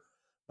later,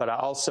 but I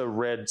also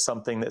read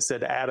something that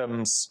said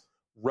Adams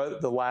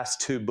wrote the last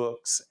two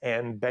books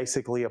and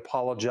basically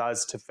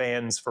apologized to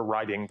fans for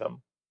writing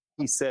them.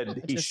 He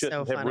said he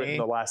shouldn't have written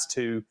the last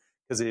two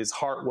because his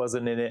heart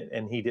wasn't in it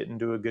and he didn't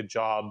do a good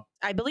job.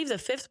 I believe the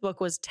fifth book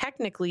was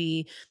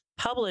technically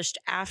published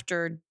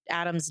after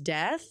Adam's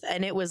death,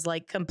 and it was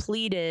like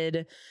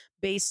completed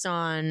based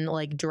on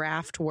like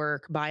draft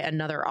work by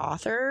another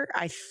author.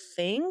 I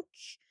think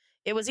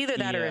it was either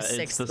that or a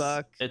sixth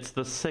book. It's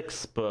the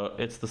sixth book.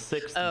 It's the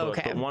sixth book,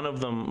 but one of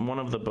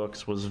the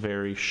books was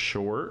very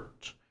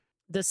short.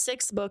 The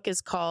sixth book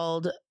is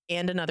called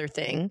And Another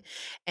Thing,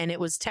 and it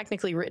was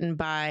technically written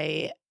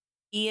by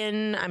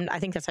Ian, I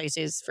think that's how you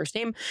say his first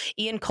name,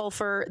 Ian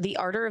Colfer, the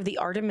Ardor of the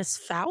Artemis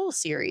Fowl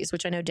series,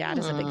 which I know Dad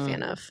is a big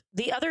fan of.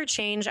 The other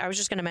change I was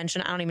just going to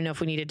mention, I don't even know if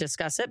we need to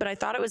discuss it, but I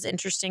thought it was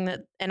interesting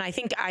that, and I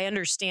think I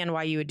understand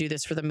why you would do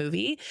this for the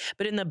movie,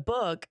 but in the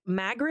book,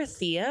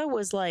 Magrathea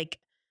was like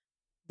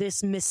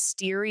this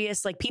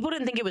mysterious, like people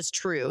didn't think it was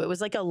true. It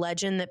was like a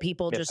legend that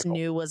people just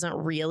knew wasn't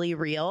really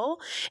real.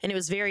 And it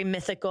was very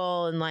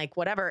mythical and like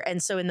whatever.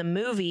 And so in the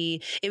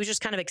movie, it was just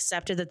kind of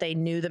accepted that they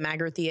knew that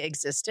Magrathea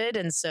existed.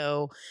 And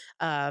so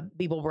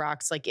Beeble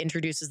Brox like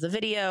introduces the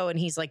video and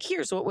he's like,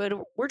 here's what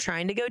we're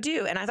trying to go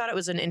do. And I thought it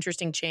was an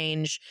interesting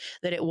change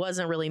that it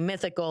wasn't really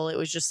mythical. It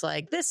was just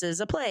like, this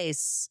is a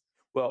place.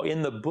 Well,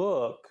 in the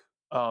book,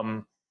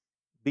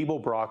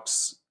 Beeble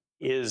Brox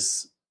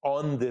is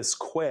on this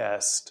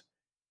quest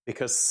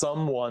because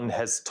someone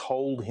has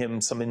told him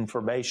some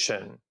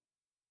information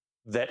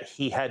that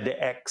he had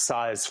to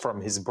excise from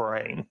his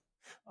brain.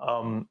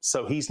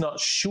 So he's not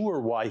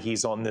sure why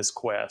he's on this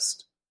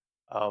quest,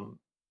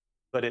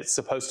 but it's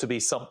supposed to be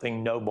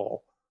something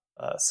noble,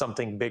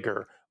 something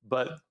bigger.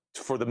 But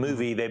for the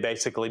movie, they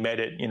basically made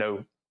it, you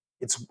know,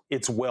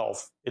 it's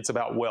wealth. It's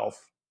about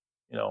wealth,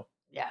 you know.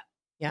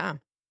 Yeah.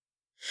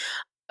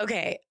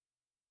 Okay.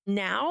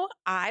 Now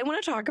I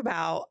want to talk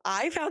about,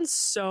 I found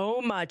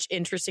so much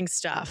interesting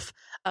stuff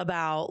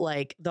about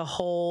like the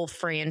whole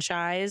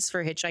franchise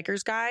for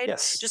Hitchhiker's Guide.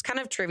 Yes. Just kind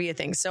of trivia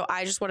things. So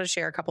I just want to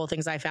share a couple of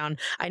things I found.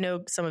 I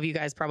know some of you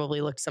guys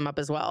probably looked some up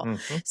as well.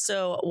 Mm-hmm.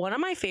 So one of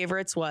my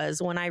favorites was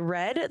when I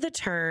read the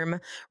term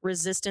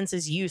resistance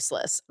is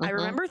useless. Mm-hmm. I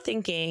remember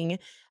thinking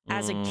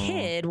as a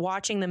kid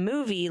watching the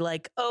movie,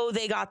 like, oh,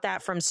 they got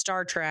that from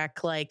Star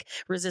Trek, like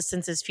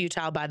resistance is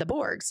futile by the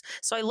Borgs.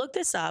 So I looked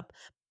this up.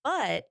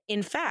 But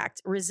in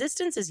fact,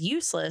 resistance is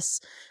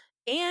useless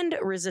and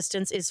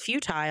resistance is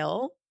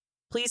futile.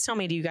 Please tell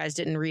me you guys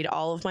didn't read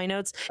all of my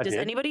notes. Does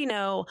anybody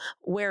know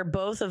where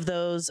both of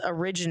those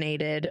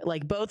originated?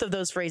 Like both of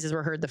those phrases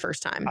were heard the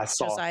first time. I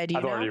saw. Josiah, do you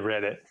I've already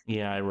read it.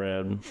 Yeah, I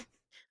read.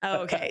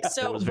 Oh, okay.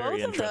 So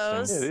both of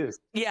those, It is.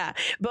 yeah,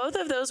 both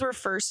of those were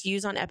first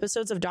used on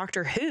episodes of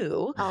Doctor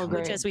Who,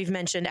 which, as we've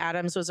mentioned,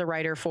 Adams was a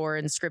writer for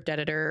and script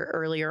editor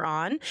earlier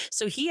on.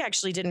 So he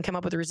actually didn't come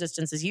up with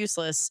resistance is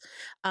useless,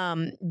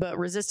 but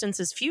resistance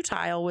is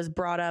futile was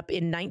brought up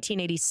in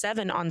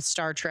 1987 on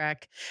Star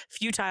Trek.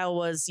 Futile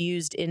was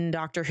used in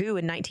Doctor Who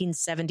in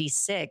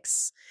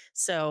 1976.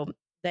 So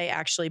they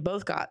actually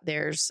both got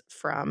theirs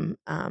from,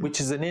 which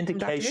is an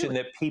indication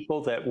that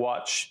people that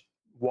watch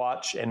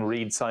and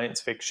read science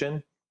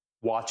fiction,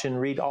 watch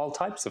and read all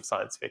types of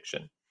science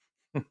fiction.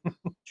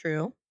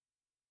 True.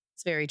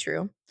 It's very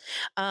true.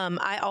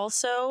 I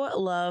also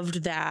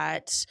loved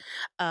that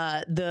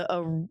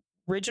the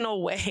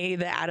original way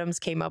that Adams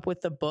came up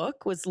with the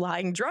book was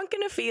lying drunk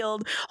in a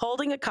field,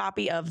 holding a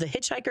copy of The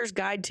Hitchhiker's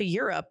Guide to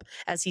Europe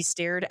as he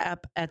stared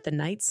up at the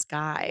night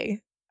sky.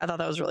 I thought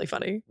that was really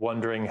funny.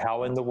 Wondering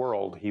how in the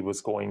world he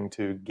was going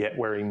to get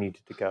where he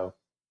needed to go.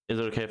 Is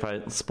it okay if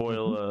I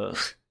spoil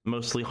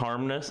mostly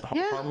harmless?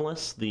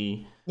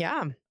 I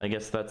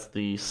guess that's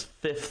the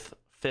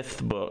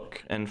fifth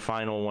book and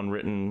final one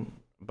written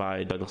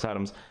by Douglas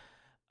Adams.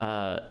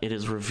 It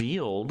is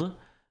revealed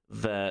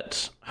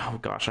that, oh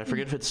gosh, I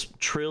forget if it's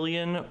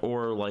Trillian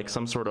or like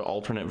some sort of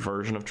alternate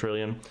version of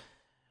Trillian,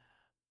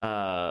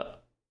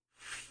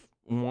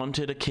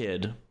 wanted a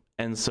kid,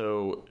 and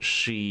so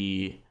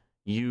she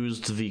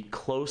used the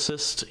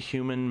closest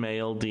human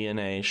male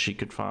DNA she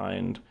could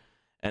find,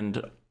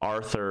 and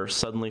Arthur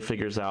suddenly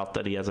figures out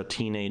that he has a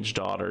teenage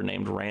daughter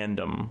named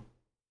Random,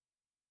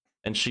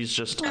 and she's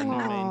just a new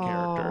main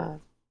character.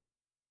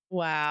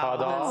 Wow,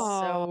 that's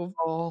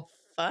so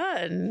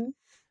fun.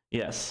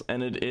 Yes,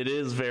 and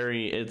it's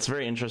very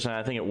interesting.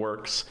 I think it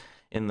works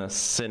in a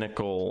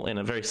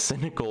very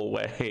cynical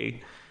way.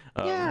 Hey,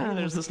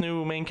 there's this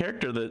new main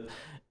character that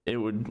it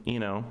would,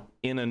 in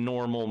a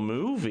normal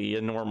movie,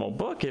 a normal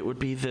book, it would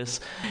be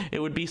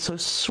so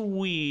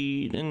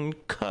sweet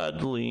and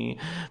cuddly,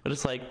 but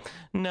it's like,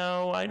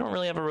 no, I don't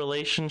really have a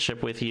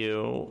relationship with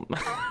you.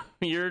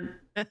 You're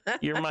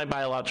my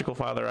biological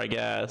father, I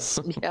guess.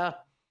 Yeah.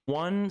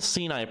 One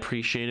scene I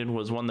appreciated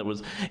was one that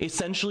was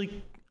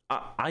essentially,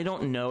 I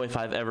don't know if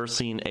I've ever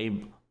seen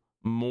a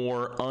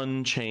more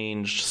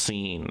unchanged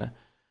scene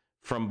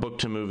from book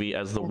to movie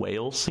as the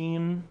whale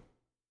scene.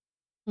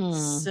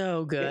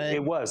 So good.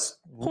 It was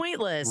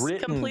pointless,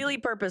 completely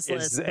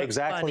purposeless.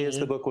 Exactly as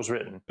the book was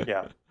written.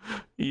 Yeah.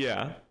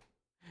 Yeah.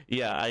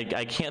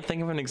 I can't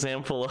think of an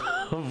example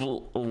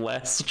of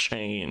less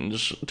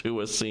change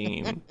to a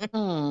scene.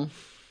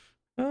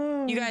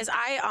 You guys,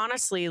 I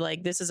honestly,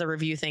 like, this is a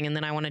review thing, and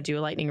then I want to do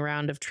a lightning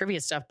round of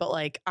trivia stuff, but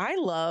like, I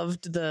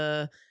loved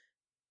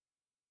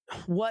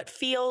what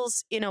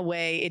feels, in a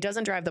way, it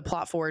doesn't drive the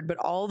plot forward, but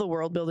all the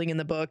world building in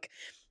the book.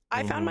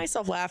 I found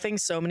myself laughing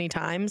so many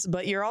times,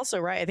 but you're also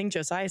right. I think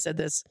Josiah said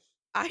this.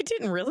 I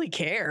didn't really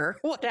care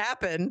what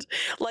happened.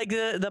 Like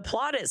the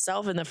plot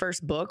itself in the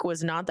first book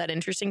was not that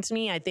interesting to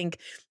me. I think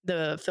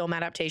the film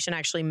adaptation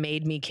actually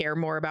made me care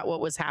more about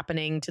what was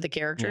happening to the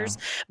characters.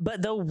 Yeah.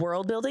 But the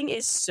world building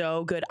is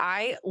so good.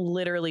 I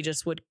literally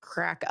just would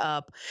crack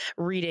up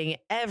reading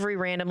every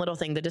random little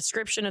thing. The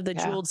description of the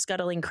jeweled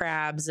scuttling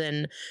crabs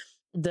and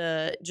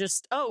the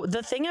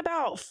thing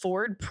about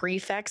Ford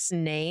Prefect's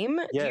name.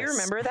 Yes. Do you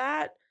remember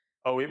that?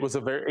 Oh, it was a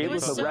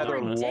so rather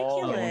ridiculous.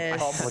 Long and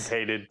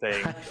complicated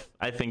thing.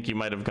 I think you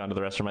might have gone to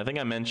the restroom. I think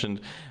I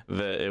mentioned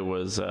that it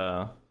was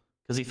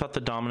because he thought the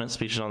dominant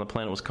species on the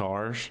planet was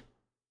cars.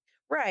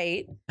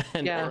 Right.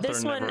 And Arthur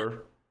this one,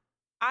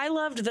 I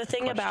loved the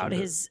thing about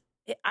his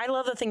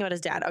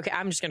dad. Okay,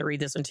 I'm just going to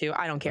read this one too.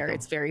 I don't care.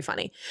 It's very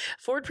funny.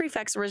 Ford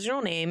Prefect's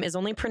original name is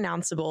only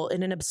pronounceable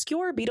in an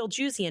obscure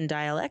Betelgeusian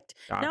dialect,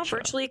 now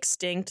virtually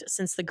extinct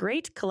since the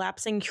Great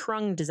Collapsing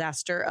Hrung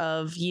disaster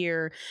of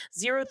year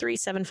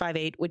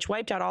 03758, which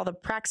wiped out all the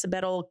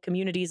Praxabetel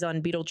communities on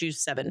Betelgeuse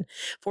 7.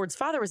 Ford's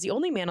father was the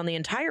only man on the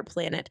entire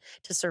planet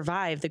to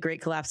survive the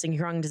Great Collapsing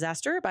Hrung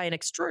disaster by an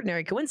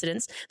extraordinary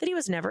coincidence that he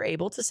was never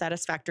able to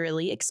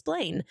satisfactorily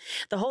explain.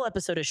 The whole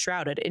episode is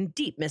shrouded in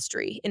deep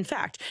mystery. In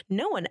fact,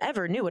 no one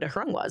ever knew what a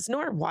Hrung was,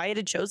 nor why it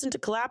had chosen to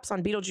collapse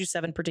on Betelgeuse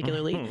 7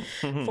 particularly.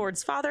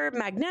 Ford's father,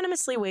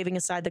 magnanimously waving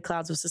aside the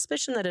clouds of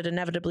suspicion that had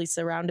inevitably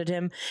surrounded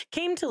him,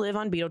 came to live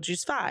on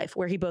Betelgeuse 5,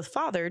 where he both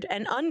fathered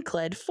and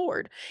uncled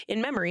Ford.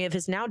 In memory of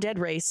his now dead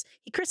race,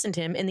 he christened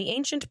him in the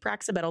ancient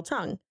Praxabetel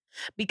tongue.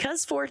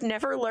 Because Ford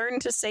never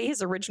learned to say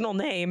his original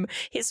name,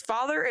 his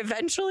father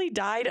eventually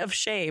died of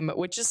shame,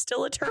 which is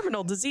still a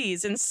terminal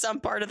disease in some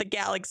part of the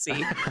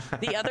galaxy.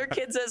 The other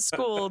kids at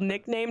school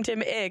nicknamed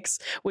him Ix,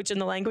 which in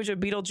the language of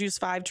Betelgeuse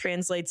 5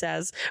 translates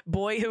as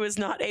boy who is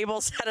not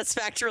able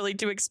satisfactorily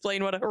to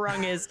explain what a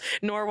Hrung is,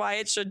 nor why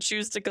it should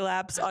choose to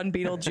collapse on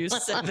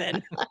Betelgeuse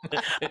 7.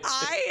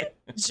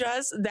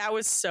 That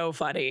was so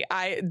funny.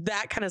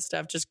 That kind of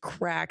stuff just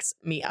cracks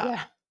me up.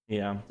 Yeah.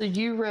 Yeah. So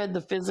you read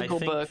the physical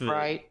think book,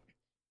 right?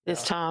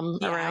 This time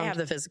Yeah, around. I have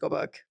the physical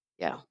book.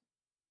 Yeah.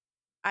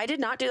 I did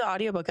not do the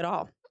audiobook at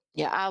all.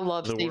 Yeah, I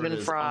love The word Stephen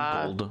is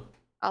Fry. unkled.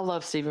 I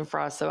love Stephen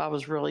Fry, so I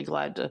was really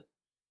glad to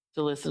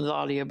listen to the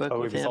audiobook Oh,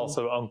 with he was him.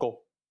 also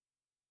Uncle.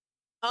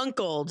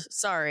 Uncled.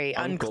 Sorry,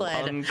 uncled.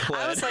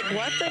 I was like,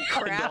 what the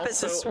crap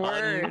is this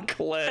word?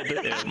 Uncled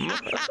him.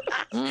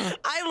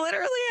 I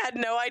literally had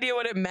no idea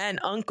what it meant,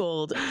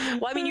 uncled.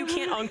 Well, I mean, you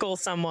can't uncle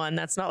someone.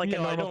 That's not like a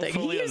No, I normal don't thing.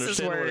 fully He uses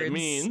understand what words. it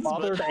means.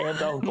 Fathered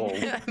and uncle.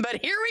 But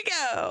here we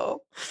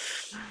go.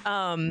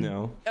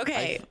 No.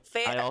 Okay.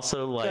 I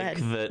also like ahead.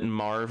 that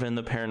Marvin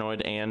the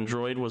Paranoid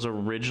Android was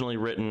originally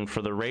written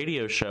for the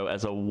radio show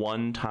as a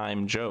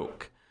one-time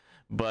joke,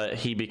 but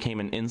he became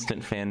an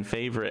instant fan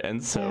favorite,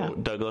 and so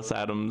Douglas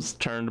Adams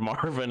turned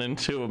Marvin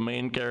into a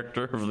main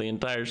character of the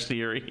entire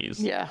series.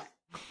 Yeah.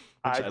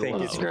 I think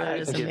love. it's That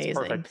is amazing.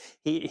 perfect.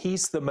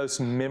 He's the most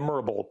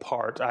memorable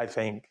part, I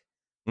think.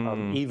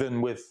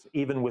 Even with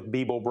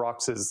Beeble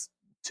Brox's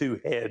 2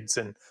 heads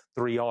and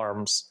 3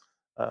 arms,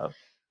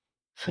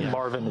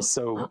 Marvin is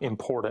so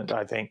important,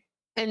 I think.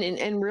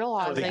 And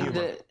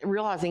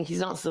realizing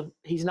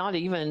he's not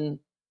even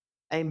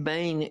a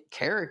main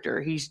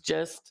character. He's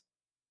just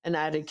an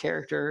added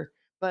character.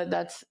 But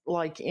that's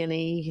like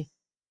any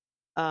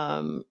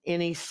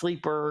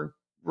sleeper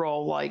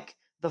role, like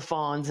the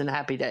Fonz in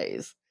Happy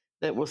Days,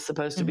 that was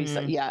supposed to be.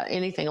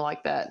 Anything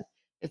like that.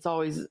 It's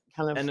always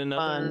kind of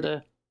fun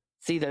to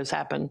see those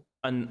happen.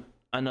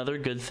 Another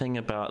good thing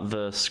about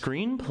the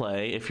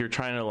screenplay, if you're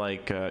trying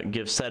to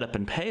give setup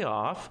and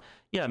payoff,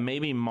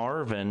 maybe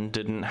Marvin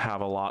didn't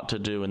have a lot to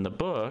do in the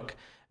book,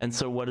 and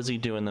so what does he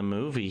do in the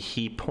movie?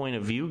 He point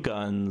of view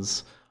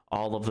guns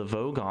all of the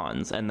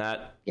Vogons, and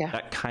that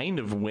kind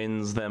of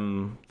wins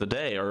them the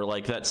day, or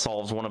that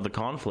solves one of the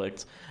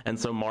conflicts. And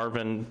so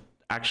Marvin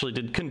actually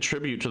did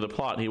contribute to the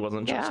plot. He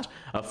wasn't just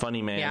a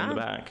funny man in the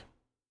back.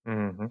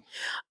 Mm-hmm.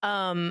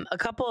 A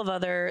couple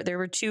of there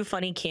were 2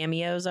 funny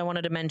cameos I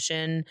wanted to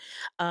mention.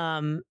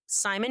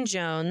 Simon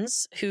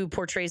Jones, who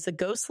portrays the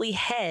ghostly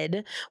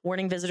head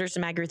warning visitors to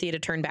Magruthia to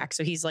turn back.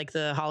 So he's like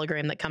the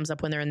hologram that comes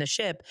up when they're in the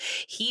ship.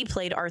 He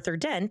played Arthur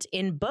Dent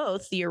in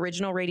both the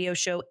original radio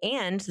show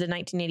and the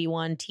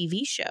 1981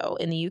 TV show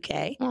in the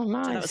UK. Oh,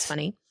 nice. So that was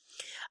funny.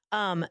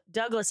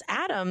 Douglas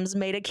Adams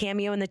made a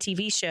cameo in the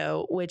TV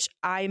show, which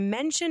I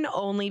mention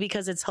only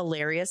because it's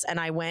hilarious, and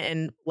I went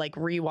and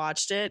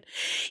rewatched it.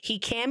 He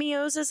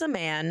cameos as a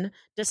man,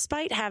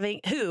 despite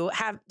having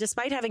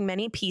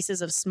many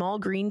pieces of small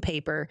green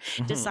paper,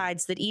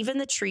 decides that even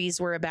the trees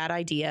were a bad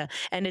idea,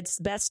 and it's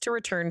best to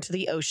return to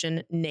the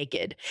ocean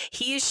naked.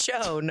 He is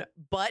shown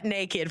butt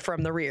naked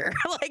from the rear,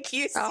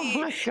 you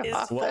see his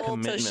full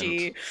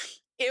tushy.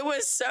 It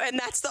was so, and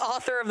that's the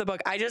author of the book.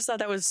 I just thought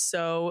that was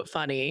so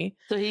funny.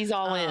 So he's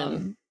all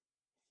in.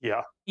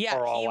 Yeah. Yeah,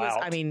 Or all he was,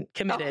 out.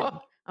 Committed.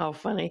 Oh,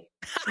 funny.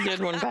 Good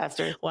one,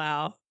 Pastor.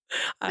 Wow.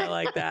 I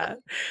like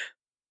that.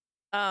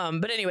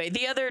 But anyway,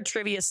 the other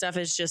trivia stuff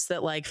is just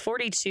that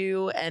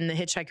 42 and the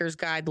Hitchhiker's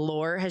Guide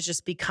lore has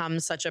just become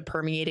such a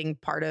permeating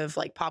part of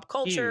pop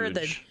culture.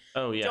 Huge.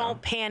 Don't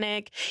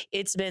panic.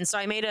 It's been, so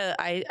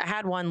I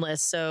had one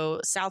list. So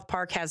South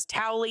Park has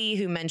Towley,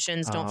 who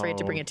mentions don't forget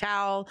to bring a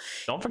towel.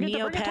 Don't forget to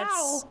bring a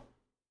towel.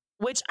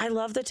 Which I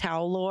love the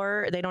towel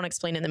lore. They don't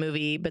explain it in the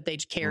movie, but they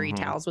carry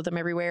towels with them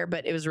everywhere.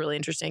 But it was really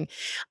interesting.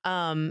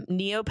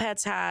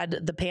 Neopets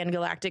had the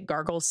Pan-Galactic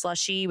Gargle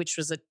Slushie, which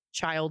was a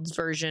child's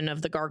version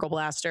of the Gargle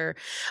Blaster.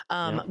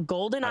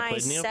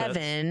 GoldenEye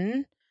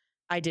 7.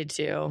 I did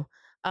too.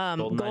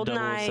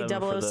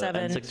 GoldenEye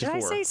 007. Did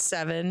I say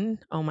 7?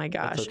 Oh my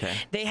gosh. Okay.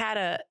 They had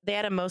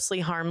a mostly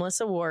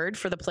harmless award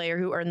for the player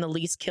who earned the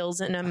least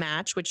kills in a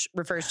match, which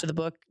refers to the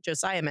book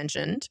Josiah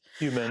mentioned.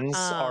 Humans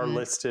are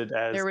listed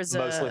as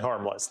mostly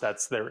harmless.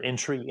 That's their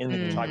entry in the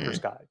Hitchhiker's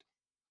Guide.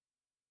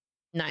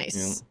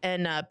 Nice.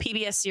 And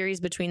PBS series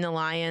Between the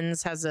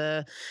Lions has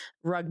a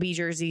rugby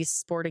jersey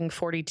sporting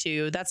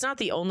 42. That's not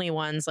the only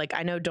ones.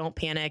 I know Don't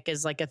Panic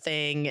is a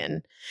thing.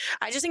 And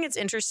I just think it's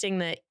interesting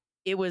that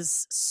it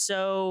was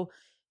so,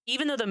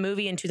 even though the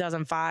movie in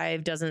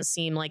 2005 doesn't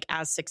seem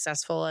as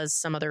successful as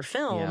some other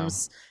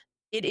films,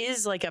 it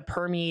is a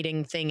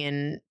permeating thing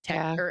in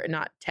tech, or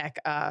not tech,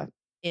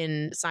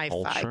 in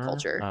sci-fi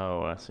culture.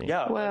 Oh, I see.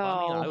 Yeah.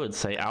 Well, I would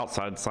say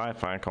outside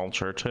sci-fi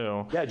culture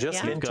too. Yeah,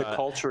 just into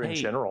culture in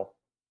general.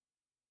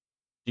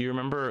 Do you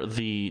remember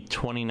the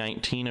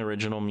 2019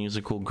 original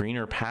musical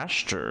Greener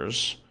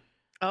Pastures?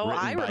 Oh,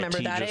 I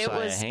remember that. It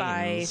was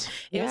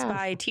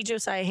by T.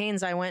 Josiah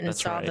Haynes. I went and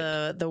saw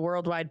the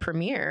worldwide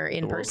premiere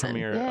in person.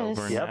 Premiere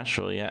over in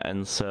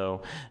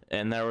Nashville,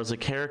 and there was a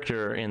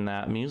character in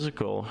that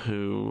musical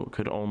who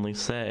could only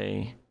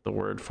say the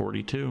word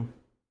 42.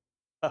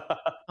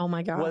 Oh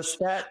my gosh. Was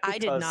that I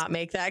did not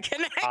make that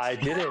connection. I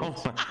didn't.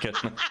 Oh my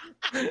goodness.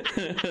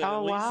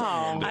 Oh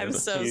wow. I'm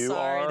so You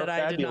sorry are that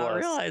I did not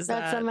fabulous. realize that.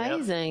 That's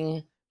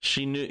amazing.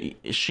 She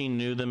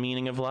knew the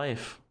meaning of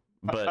life,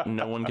 but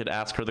no one could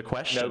ask her the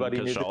question. Nobody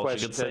knew because the all question.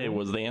 she could say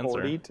was the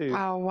answer. 42.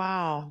 Oh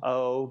wow.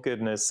 Oh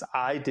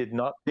I did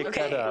not pick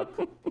that up.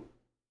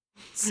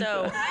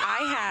 So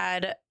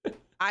I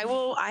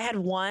I had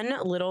one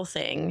little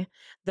thing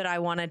that I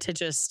wanted to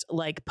just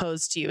like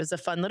pose to you as a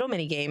fun little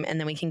mini game, and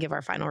then we can give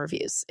our final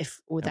reviews if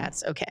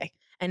that's okay.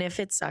 And if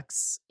it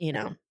sucks,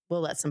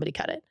 we'll let somebody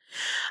cut it.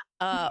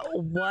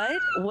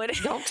 What?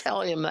 Don't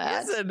tell him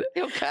that. Listen,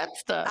 he'll cut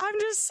stuff. I'm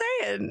just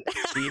saying.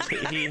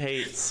 He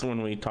hates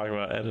when we talk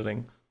about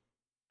editing.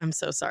 I'm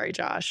so sorry,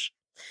 Josh.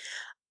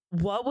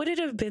 What would it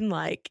have been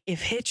like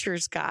if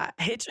Hitchers?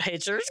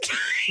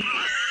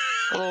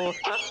 Oh,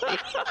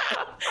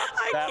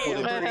 I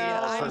can't breathe.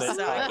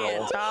 I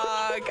can't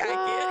talk.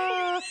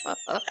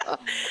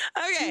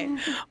 Okay.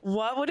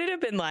 What would it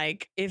have been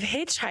like if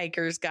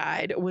Hitchhiker's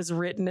Guide was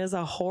written as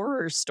a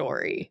horror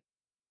story?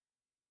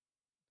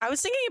 I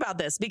was thinking about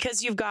this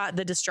because you've got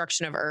the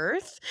destruction of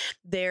Earth.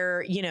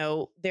 They're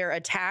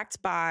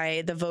attacked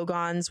by the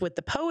Vogons with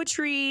the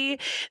poetry.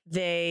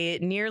 They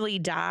nearly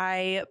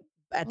die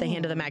at the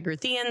hand of the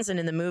Magruthians, and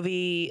in the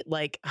movie,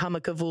 like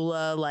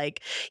Humakavula,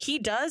 like he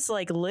does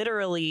like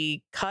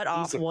literally cut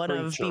off one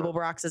of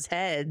Beeblebrox's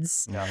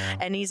heads,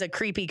 and he's a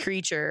creepy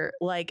creature.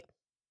 Like,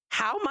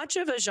 how much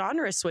of a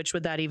genre switch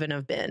would that even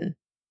have been?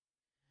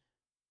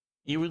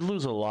 You would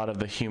lose a lot of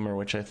the humor,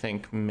 which I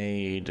think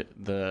made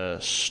the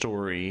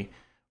story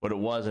what it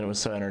was, and it was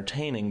so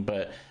entertaining.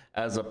 But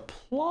as a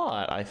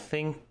plot, I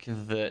think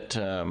that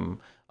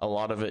a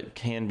lot of it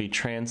can be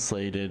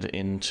translated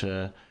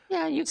into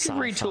you can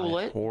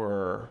retool it.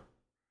 Horror.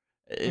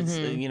 It's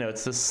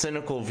it's this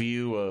cynical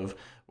view of,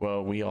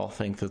 well, we all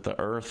think that the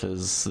Earth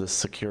is this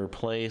secure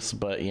place,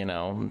 but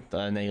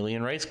an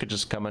alien race could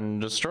just come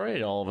and destroy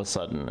it all of a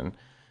sudden and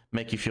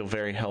make you feel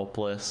very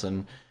helpless.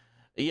 And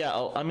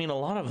I mean,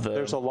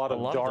 there's a lot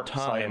of dark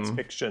science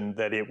fiction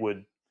that it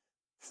would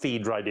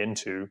feed right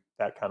into,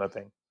 that kind of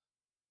thing.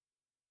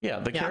 Yeah,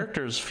 the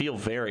characters feel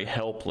very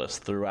helpless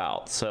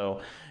throughout, so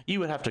you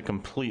would have to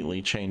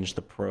completely change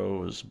the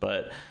prose,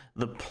 but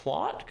the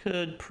plot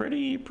could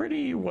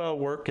pretty well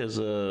work as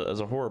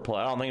a horror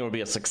plot. I don't think it would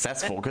be as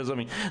successful, because I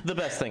mean, the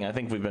best thing I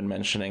think we've been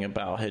mentioning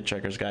about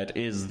Hitchhiker's Guide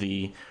is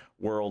the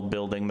world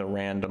building, the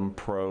random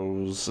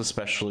prose,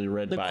 especially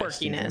read by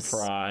Stephen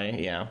Fry.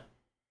 Yeah.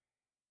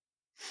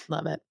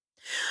 Love it.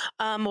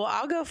 Well,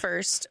 I'll go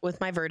first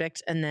with my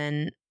verdict, and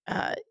then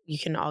you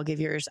can all give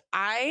yours.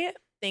 I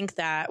think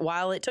that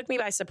while it took me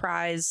by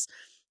surprise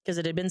because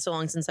it had been so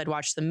long since I'd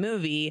watched the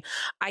movie,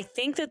 I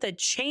think that the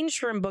change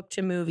from book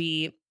to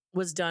movie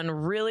was done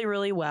really,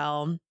 really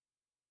well.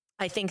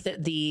 I think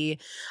that the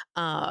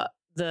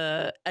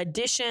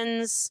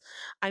additions,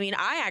 I mean,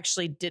 I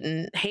actually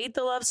didn't hate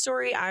the love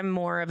story. I'm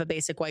more of a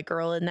basic white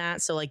girl in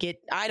that. So like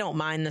I don't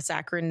mind the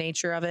saccharine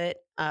nature of it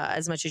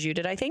as much as you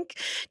did, I think,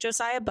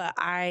 Josiah, but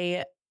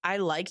I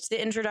liked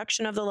the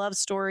introduction of the love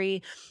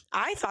story.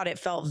 I thought it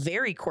felt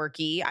very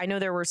quirky. I know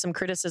there were some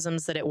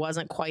criticisms that it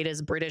wasn't quite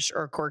as British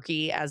or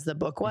quirky as the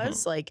book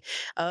was. Like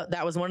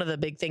that was one of the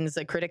big things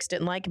that critics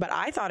didn't like, but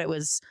I thought it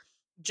was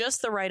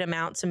just the right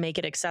amount to make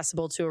it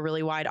accessible to a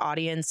really wide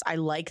audience. I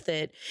like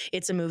that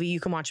it's a movie you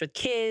can watch with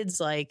kids,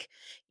 like,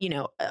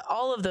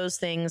 all of those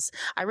things.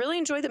 I really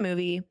enjoyed the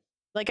movie.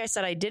 Like I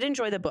said, I did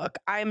enjoy the book.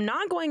 I'm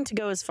not going to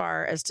go as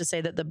far as to say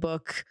that the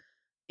book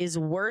is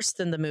worse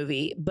than the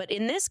movie, but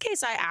in this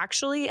case, I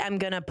actually am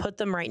going to put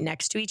them right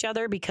next to each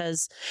other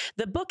because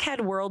the book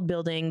had world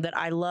building that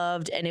I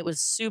loved, and it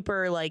was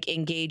super like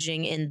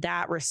engaging in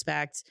that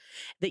respect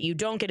that you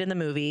don't get in the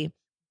movie.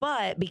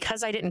 But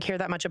because I didn't care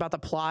that much about the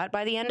plot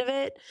by the end of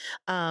it,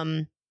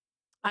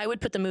 I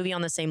would put the movie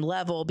on the same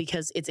level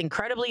because it's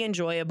incredibly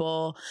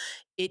enjoyable.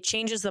 It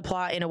changes the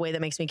plot in a way that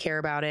makes me care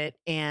about it,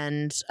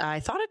 and I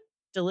thought it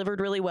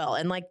delivered really well.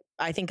 And like,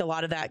 I think a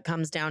lot of that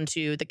comes down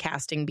to the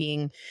casting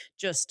being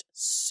just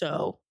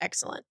so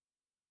excellent.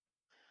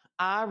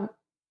 I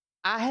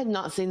had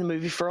not seen the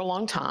movie for a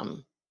long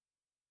time,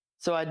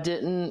 so I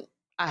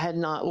had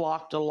not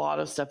locked a lot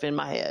of stuff in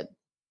my head.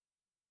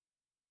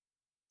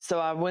 So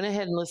I went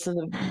ahead and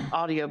listened to the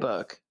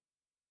audiobook.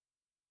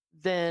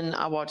 Then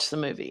I watched the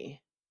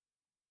movie.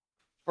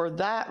 For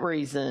that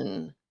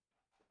reason,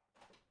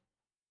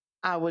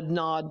 I would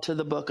nod to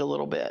the book a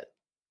little bit.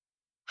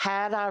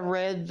 Had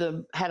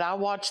I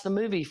watched the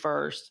movie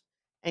first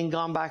and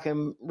gone back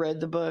and read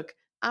the book,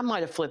 I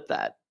might have flipped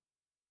that.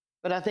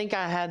 But I think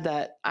I had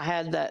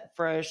that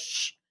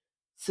fresh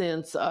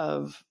sense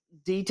of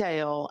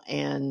detail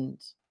and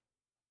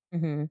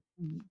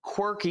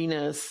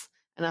quirkiness.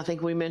 And I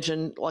think we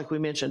mentioned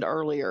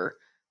earlier,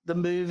 the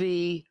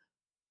movie,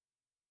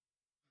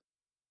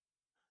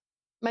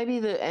 maybe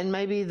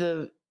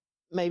the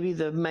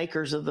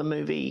makers of the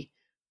movie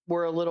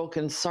were a little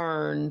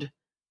concerned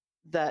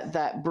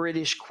that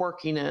British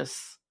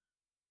quirkiness,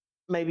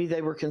 maybe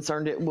they were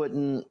concerned it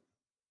wouldn't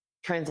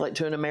translate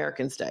to an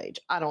American stage.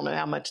 I don't know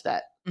how much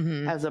that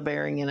has a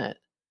bearing in it,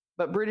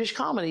 but British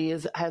comedy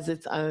has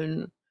its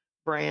own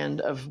brand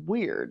of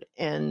weird.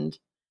 And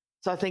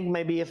so I think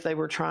maybe if they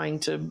were trying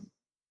to,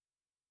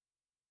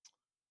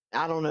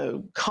 I don't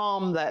know,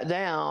 calm that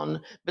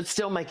down, but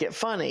still make it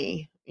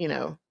funny,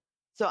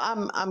 So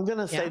I'm going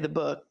to say the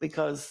book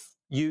because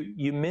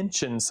you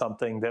mentioned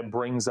something that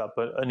brings up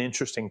an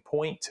interesting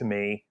point to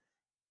me.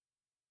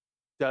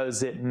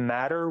 does it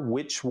matter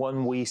which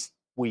one we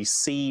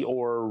see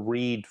or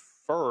read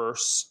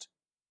first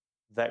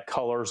that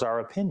colors our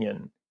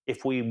opinion?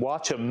 If we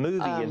watch a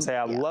movie and say,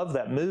 I love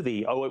that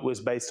movie, oh, it was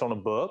based on a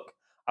book,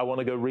 I want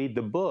to go read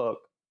the book,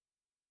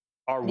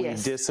 are we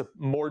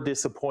more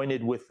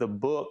disappointed with the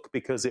book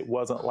because it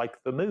wasn't like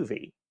the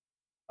movie?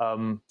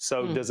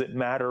 Does it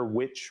matter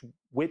which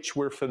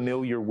we're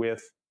familiar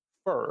with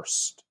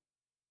first?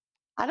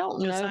 I don't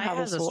know how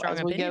this will,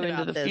 as we go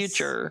into the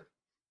future,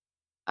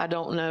 I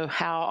don't know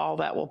how all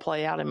that will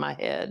play out in my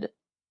head.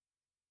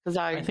 Because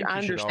I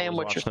understand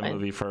what you're saying. Watch the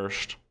movie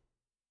first.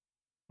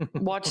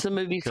 Watch the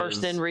movie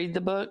first, then read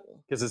the book?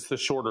 Because it's the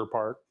shorter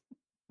part.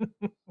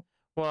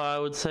 Well, I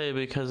would say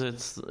because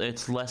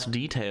it's less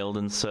detailed,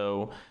 and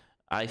so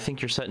I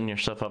think you're setting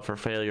yourself up for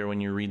failure when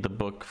you read the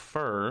book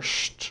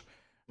first.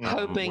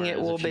 Hoping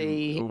it will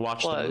be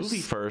watch close. The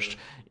movie first.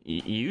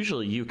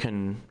 Usually you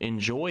can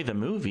enjoy the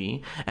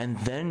movie and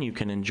then you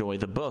can enjoy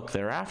the book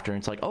thereafter.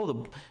 It's like,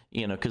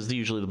 because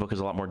usually the book is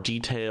a lot more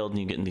detailed and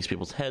you get in these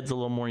people's heads a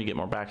little more, you get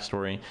more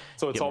backstory.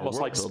 So it's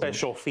almost like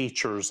special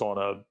features on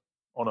a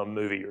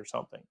movie or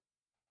something.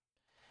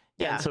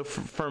 Yeah. And so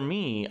for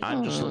me,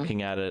 I'm just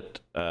looking at it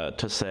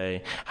to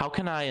say, how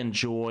can I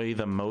enjoy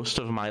the most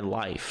of my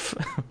life?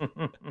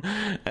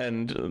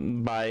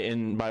 And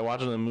by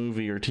watching the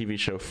movie or TV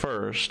show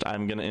first,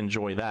 I'm going to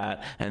enjoy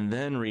that, and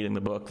then reading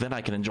the book, then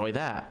I can enjoy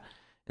that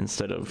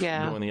instead of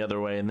going the other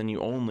way, and then you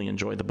only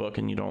enjoy the book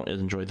and you don't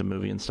enjoy the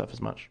movie and stuff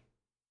as much.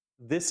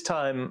 This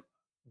time,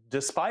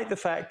 despite the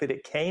fact that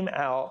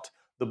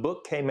the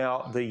book came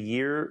out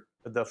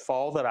the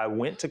fall that I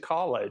went to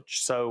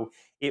college, so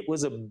it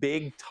was a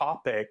big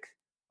topic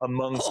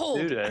among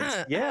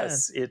students.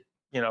 Yes,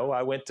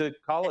 I went to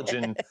college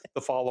in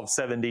the fall of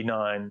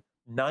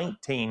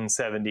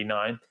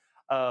 1979.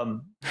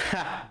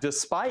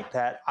 Despite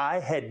that, I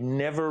had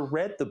never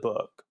read the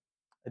book.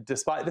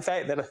 Despite the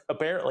fact that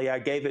apparently I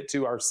gave it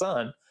to our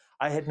son,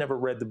 I had never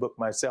read the book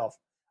myself.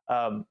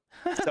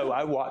 So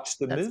I watched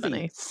the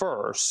movie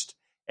first,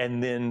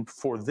 and then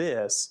for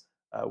this,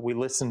 we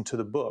listened to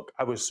the book.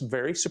 I was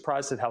very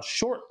surprised at how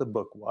short the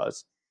book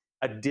was.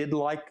 I did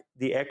like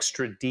the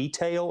extra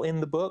detail in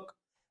the book,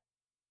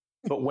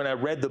 but when I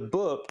read the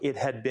book, it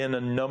had been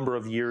a number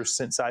of years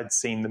since I'd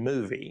seen the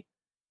movie.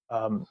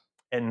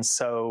 And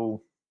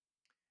so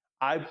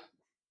I'm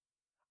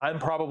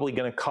probably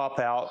going to cop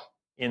out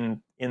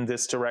in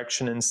this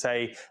direction and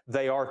say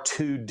they are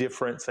two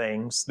different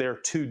things. They're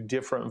two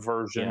different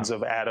versions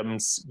of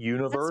Adam's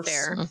universe.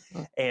 That's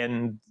fair.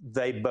 And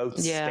they both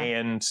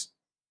stand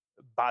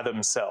by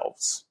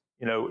themselves.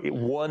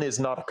 One is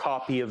not a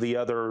copy of the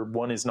other.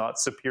 One is not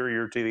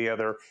superior to the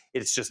other.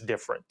 It's just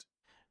different.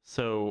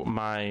 So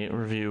my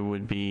review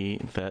would be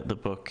that the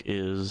book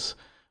is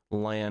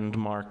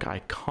landmark,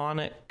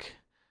 iconic,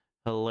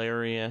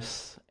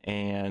 hilarious,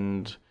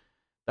 and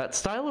that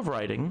style of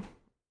writing,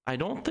 I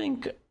don't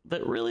think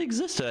that really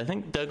existed. I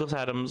think Douglas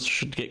Adams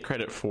should get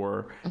credit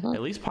for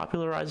at least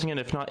popularizing it,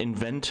 if not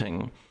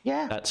inventing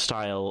that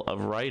style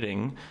of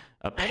writing,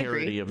 a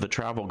parody of the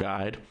travel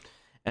guide.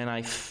 And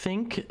I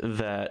think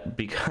that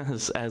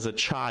because as a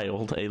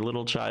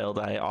little child,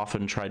 I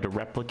often tried to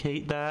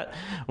replicate that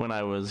when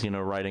I was,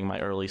 writing my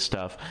early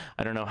stuff.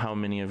 I don't know how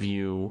many of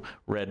you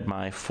read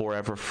my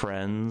Forever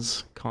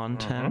Friends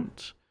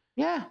content.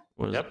 Yeah.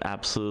 Was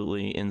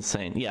absolutely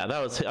insane. Yeah,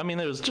 it was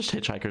just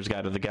Hitchhiker's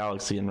Guide to the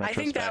Galaxy in retrospect.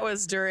 I think that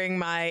was during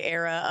my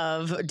era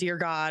of, dear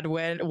God,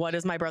 what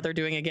is my brother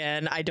doing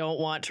again? I don't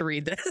want to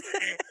read this.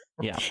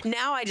 Yeah.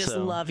 Now I just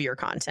love your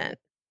content.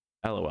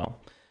 LOL.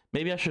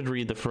 Maybe I should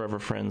read the Forever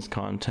Friends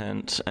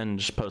content and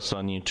just post it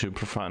on YouTube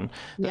for fun.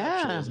 That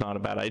actually is not a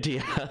bad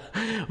idea.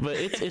 But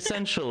it's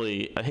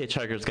essentially a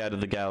Hitchhiker's Guide to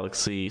the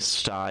Galaxy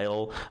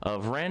style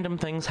of random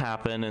things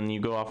happen and you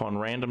go off on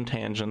random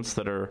tangents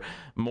that are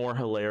more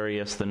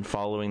hilarious than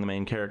following the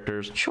main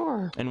characters.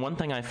 Sure. And one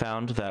thing I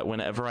found that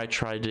whenever I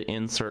tried to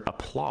insert a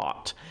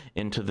plot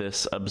into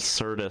this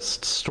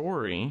absurdist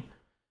story,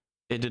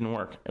 it didn't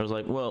work. It was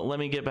like, well, let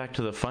me get back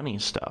to the funny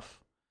stuff.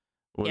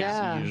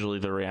 Was usually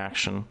the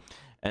reaction.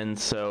 And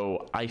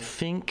so I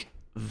think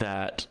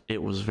that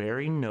it was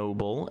very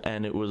noble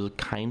and it was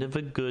kind of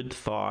a good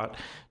thought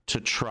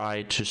to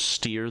try to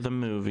steer the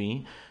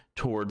movie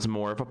towards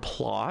more of a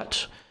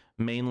plot,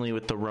 mainly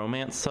with the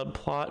romance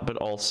subplot, but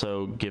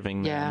also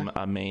giving them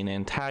a main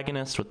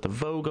antagonist with the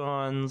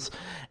Vogons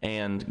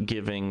and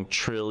giving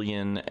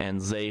Trillian and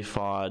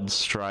Zaphod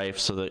strife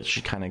so that she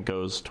kind of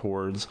goes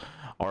towards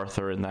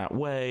Arthur in that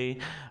way.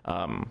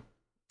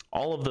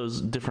 All of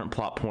those different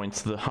plot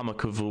points, the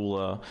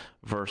Humakavula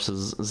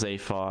versus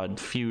Zaphod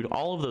feud,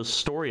 all of those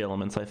story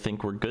elements I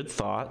think were good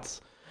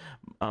thoughts.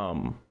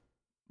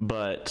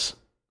 But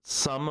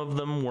some of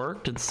them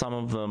worked and some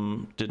of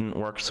them didn't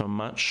work so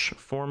much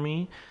for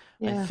me.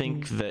 I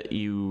think that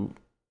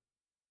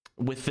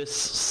with this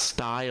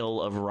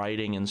style of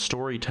writing and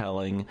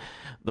storytelling,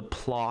 the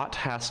plot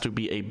has to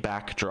be a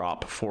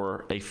backdrop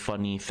for a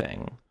funny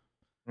thing.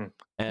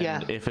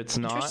 And if it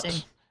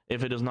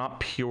is not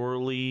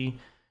purely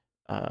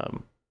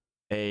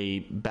a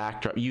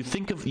backdrop, you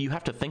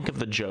have to think of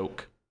the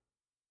joke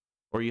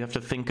or you have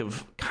to think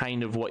of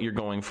kind of what you're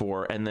going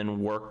for and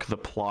then work the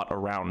plot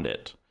around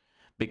it,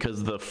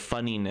 because the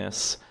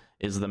funniness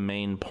is the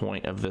main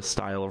point of this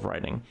style of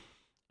writing.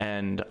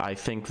 And I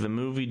think the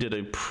movie did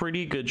a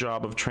pretty good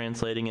job of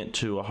translating it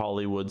to a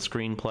Hollywood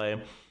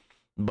screenplay,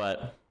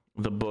 but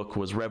the book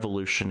was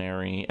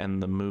revolutionary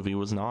and the movie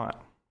was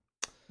not.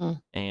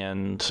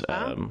 And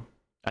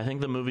I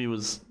think the movie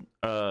was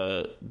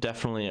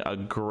definitely a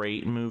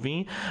great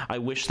movie. I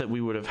wish that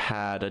we would have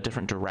had a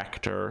different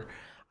director.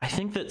 I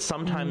think that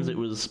sometimes it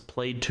was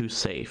played too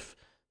safe.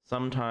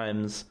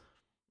 Sometimes,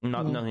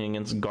 nothing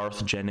against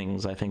Garth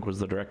Jennings, I think was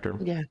the director.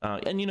 Yeah.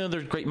 And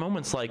there's great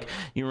moments, like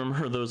you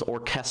remember those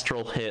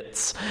orchestral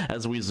hits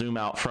as we zoom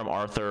out from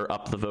Arthur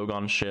up the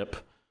Vogon ship.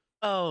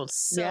 Oh,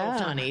 so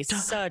funny.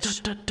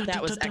 That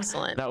was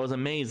excellent. That was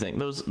amazing.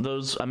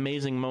 Those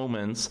amazing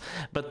moments.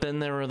 But then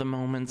there were the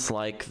moments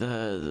like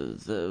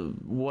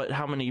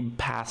how many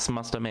paths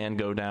must a man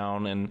go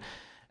down,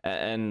 and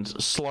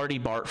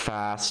Slarty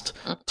Bartfast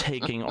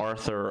taking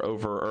Arthur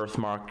over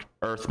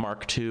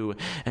Earthmark II,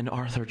 and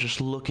Arthur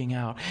just looking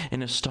out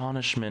in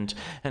astonishment,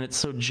 and it's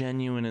so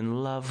genuine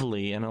and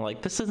lovely, and I'm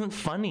like, this isn't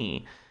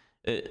funny.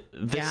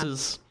 This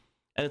is.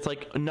 And it's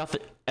like nothing.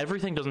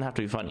 Everything doesn't have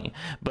to be funny,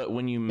 but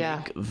when you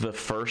make the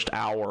first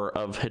hour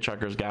of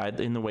Hitchhiker's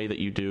Guide in the way that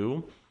you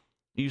do,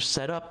 you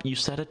set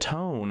a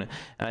tone,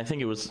 and I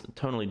think it was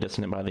tonally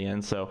dissonant by the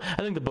end. So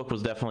I think the book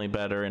was definitely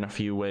better in a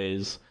few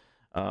ways,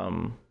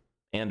 and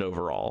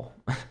overall.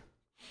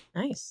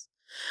 Nice.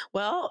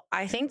 Well,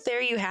 I think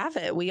there you have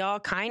it. We all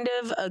kind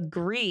of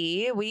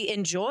agree. We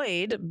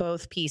enjoyed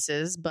both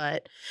pieces,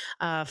 but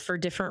for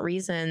different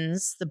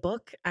reasons. The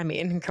book, I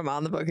mean, come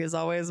on, the book is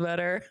always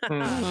better.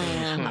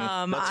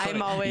 I'm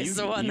always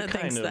the one that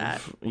thinks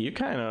that. You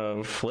kind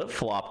of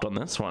flip-flopped on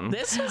this one.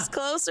 This was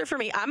closer for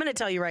me. I'm going to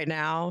tell you right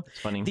now,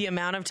 the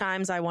amount of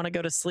times I want to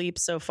go to sleep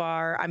so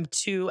far, I'm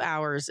 2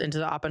 hours into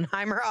the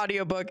Oppenheimer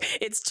audiobook.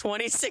 It's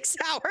 26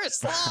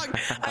 hours long.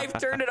 I've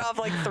turned it off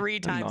like 3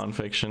 times.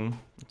 Nonfiction.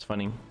 It's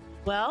funny.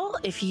 Well,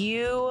 if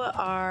you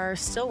are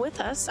still with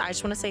us, I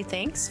just want to say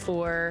thanks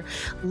for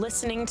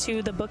listening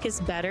to The Book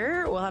is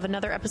Better. We'll have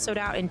another episode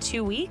out in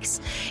 2 weeks.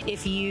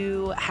 If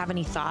you have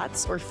any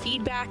thoughts or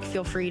feedback,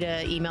 feel free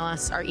to email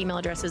us. Our email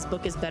address is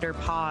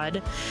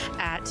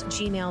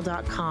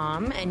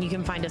bookisbetterpod@gmail.com, and you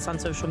can find us on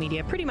social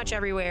media pretty much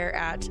everywhere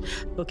at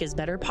Book is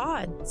Better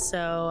Pod.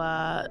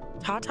 So,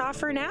 ta-ta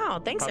for now.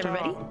 Thanks,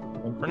 everybody.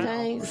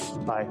 Thanks.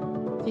 Bye.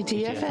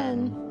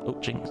 TTFN. Oh,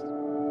 jinx.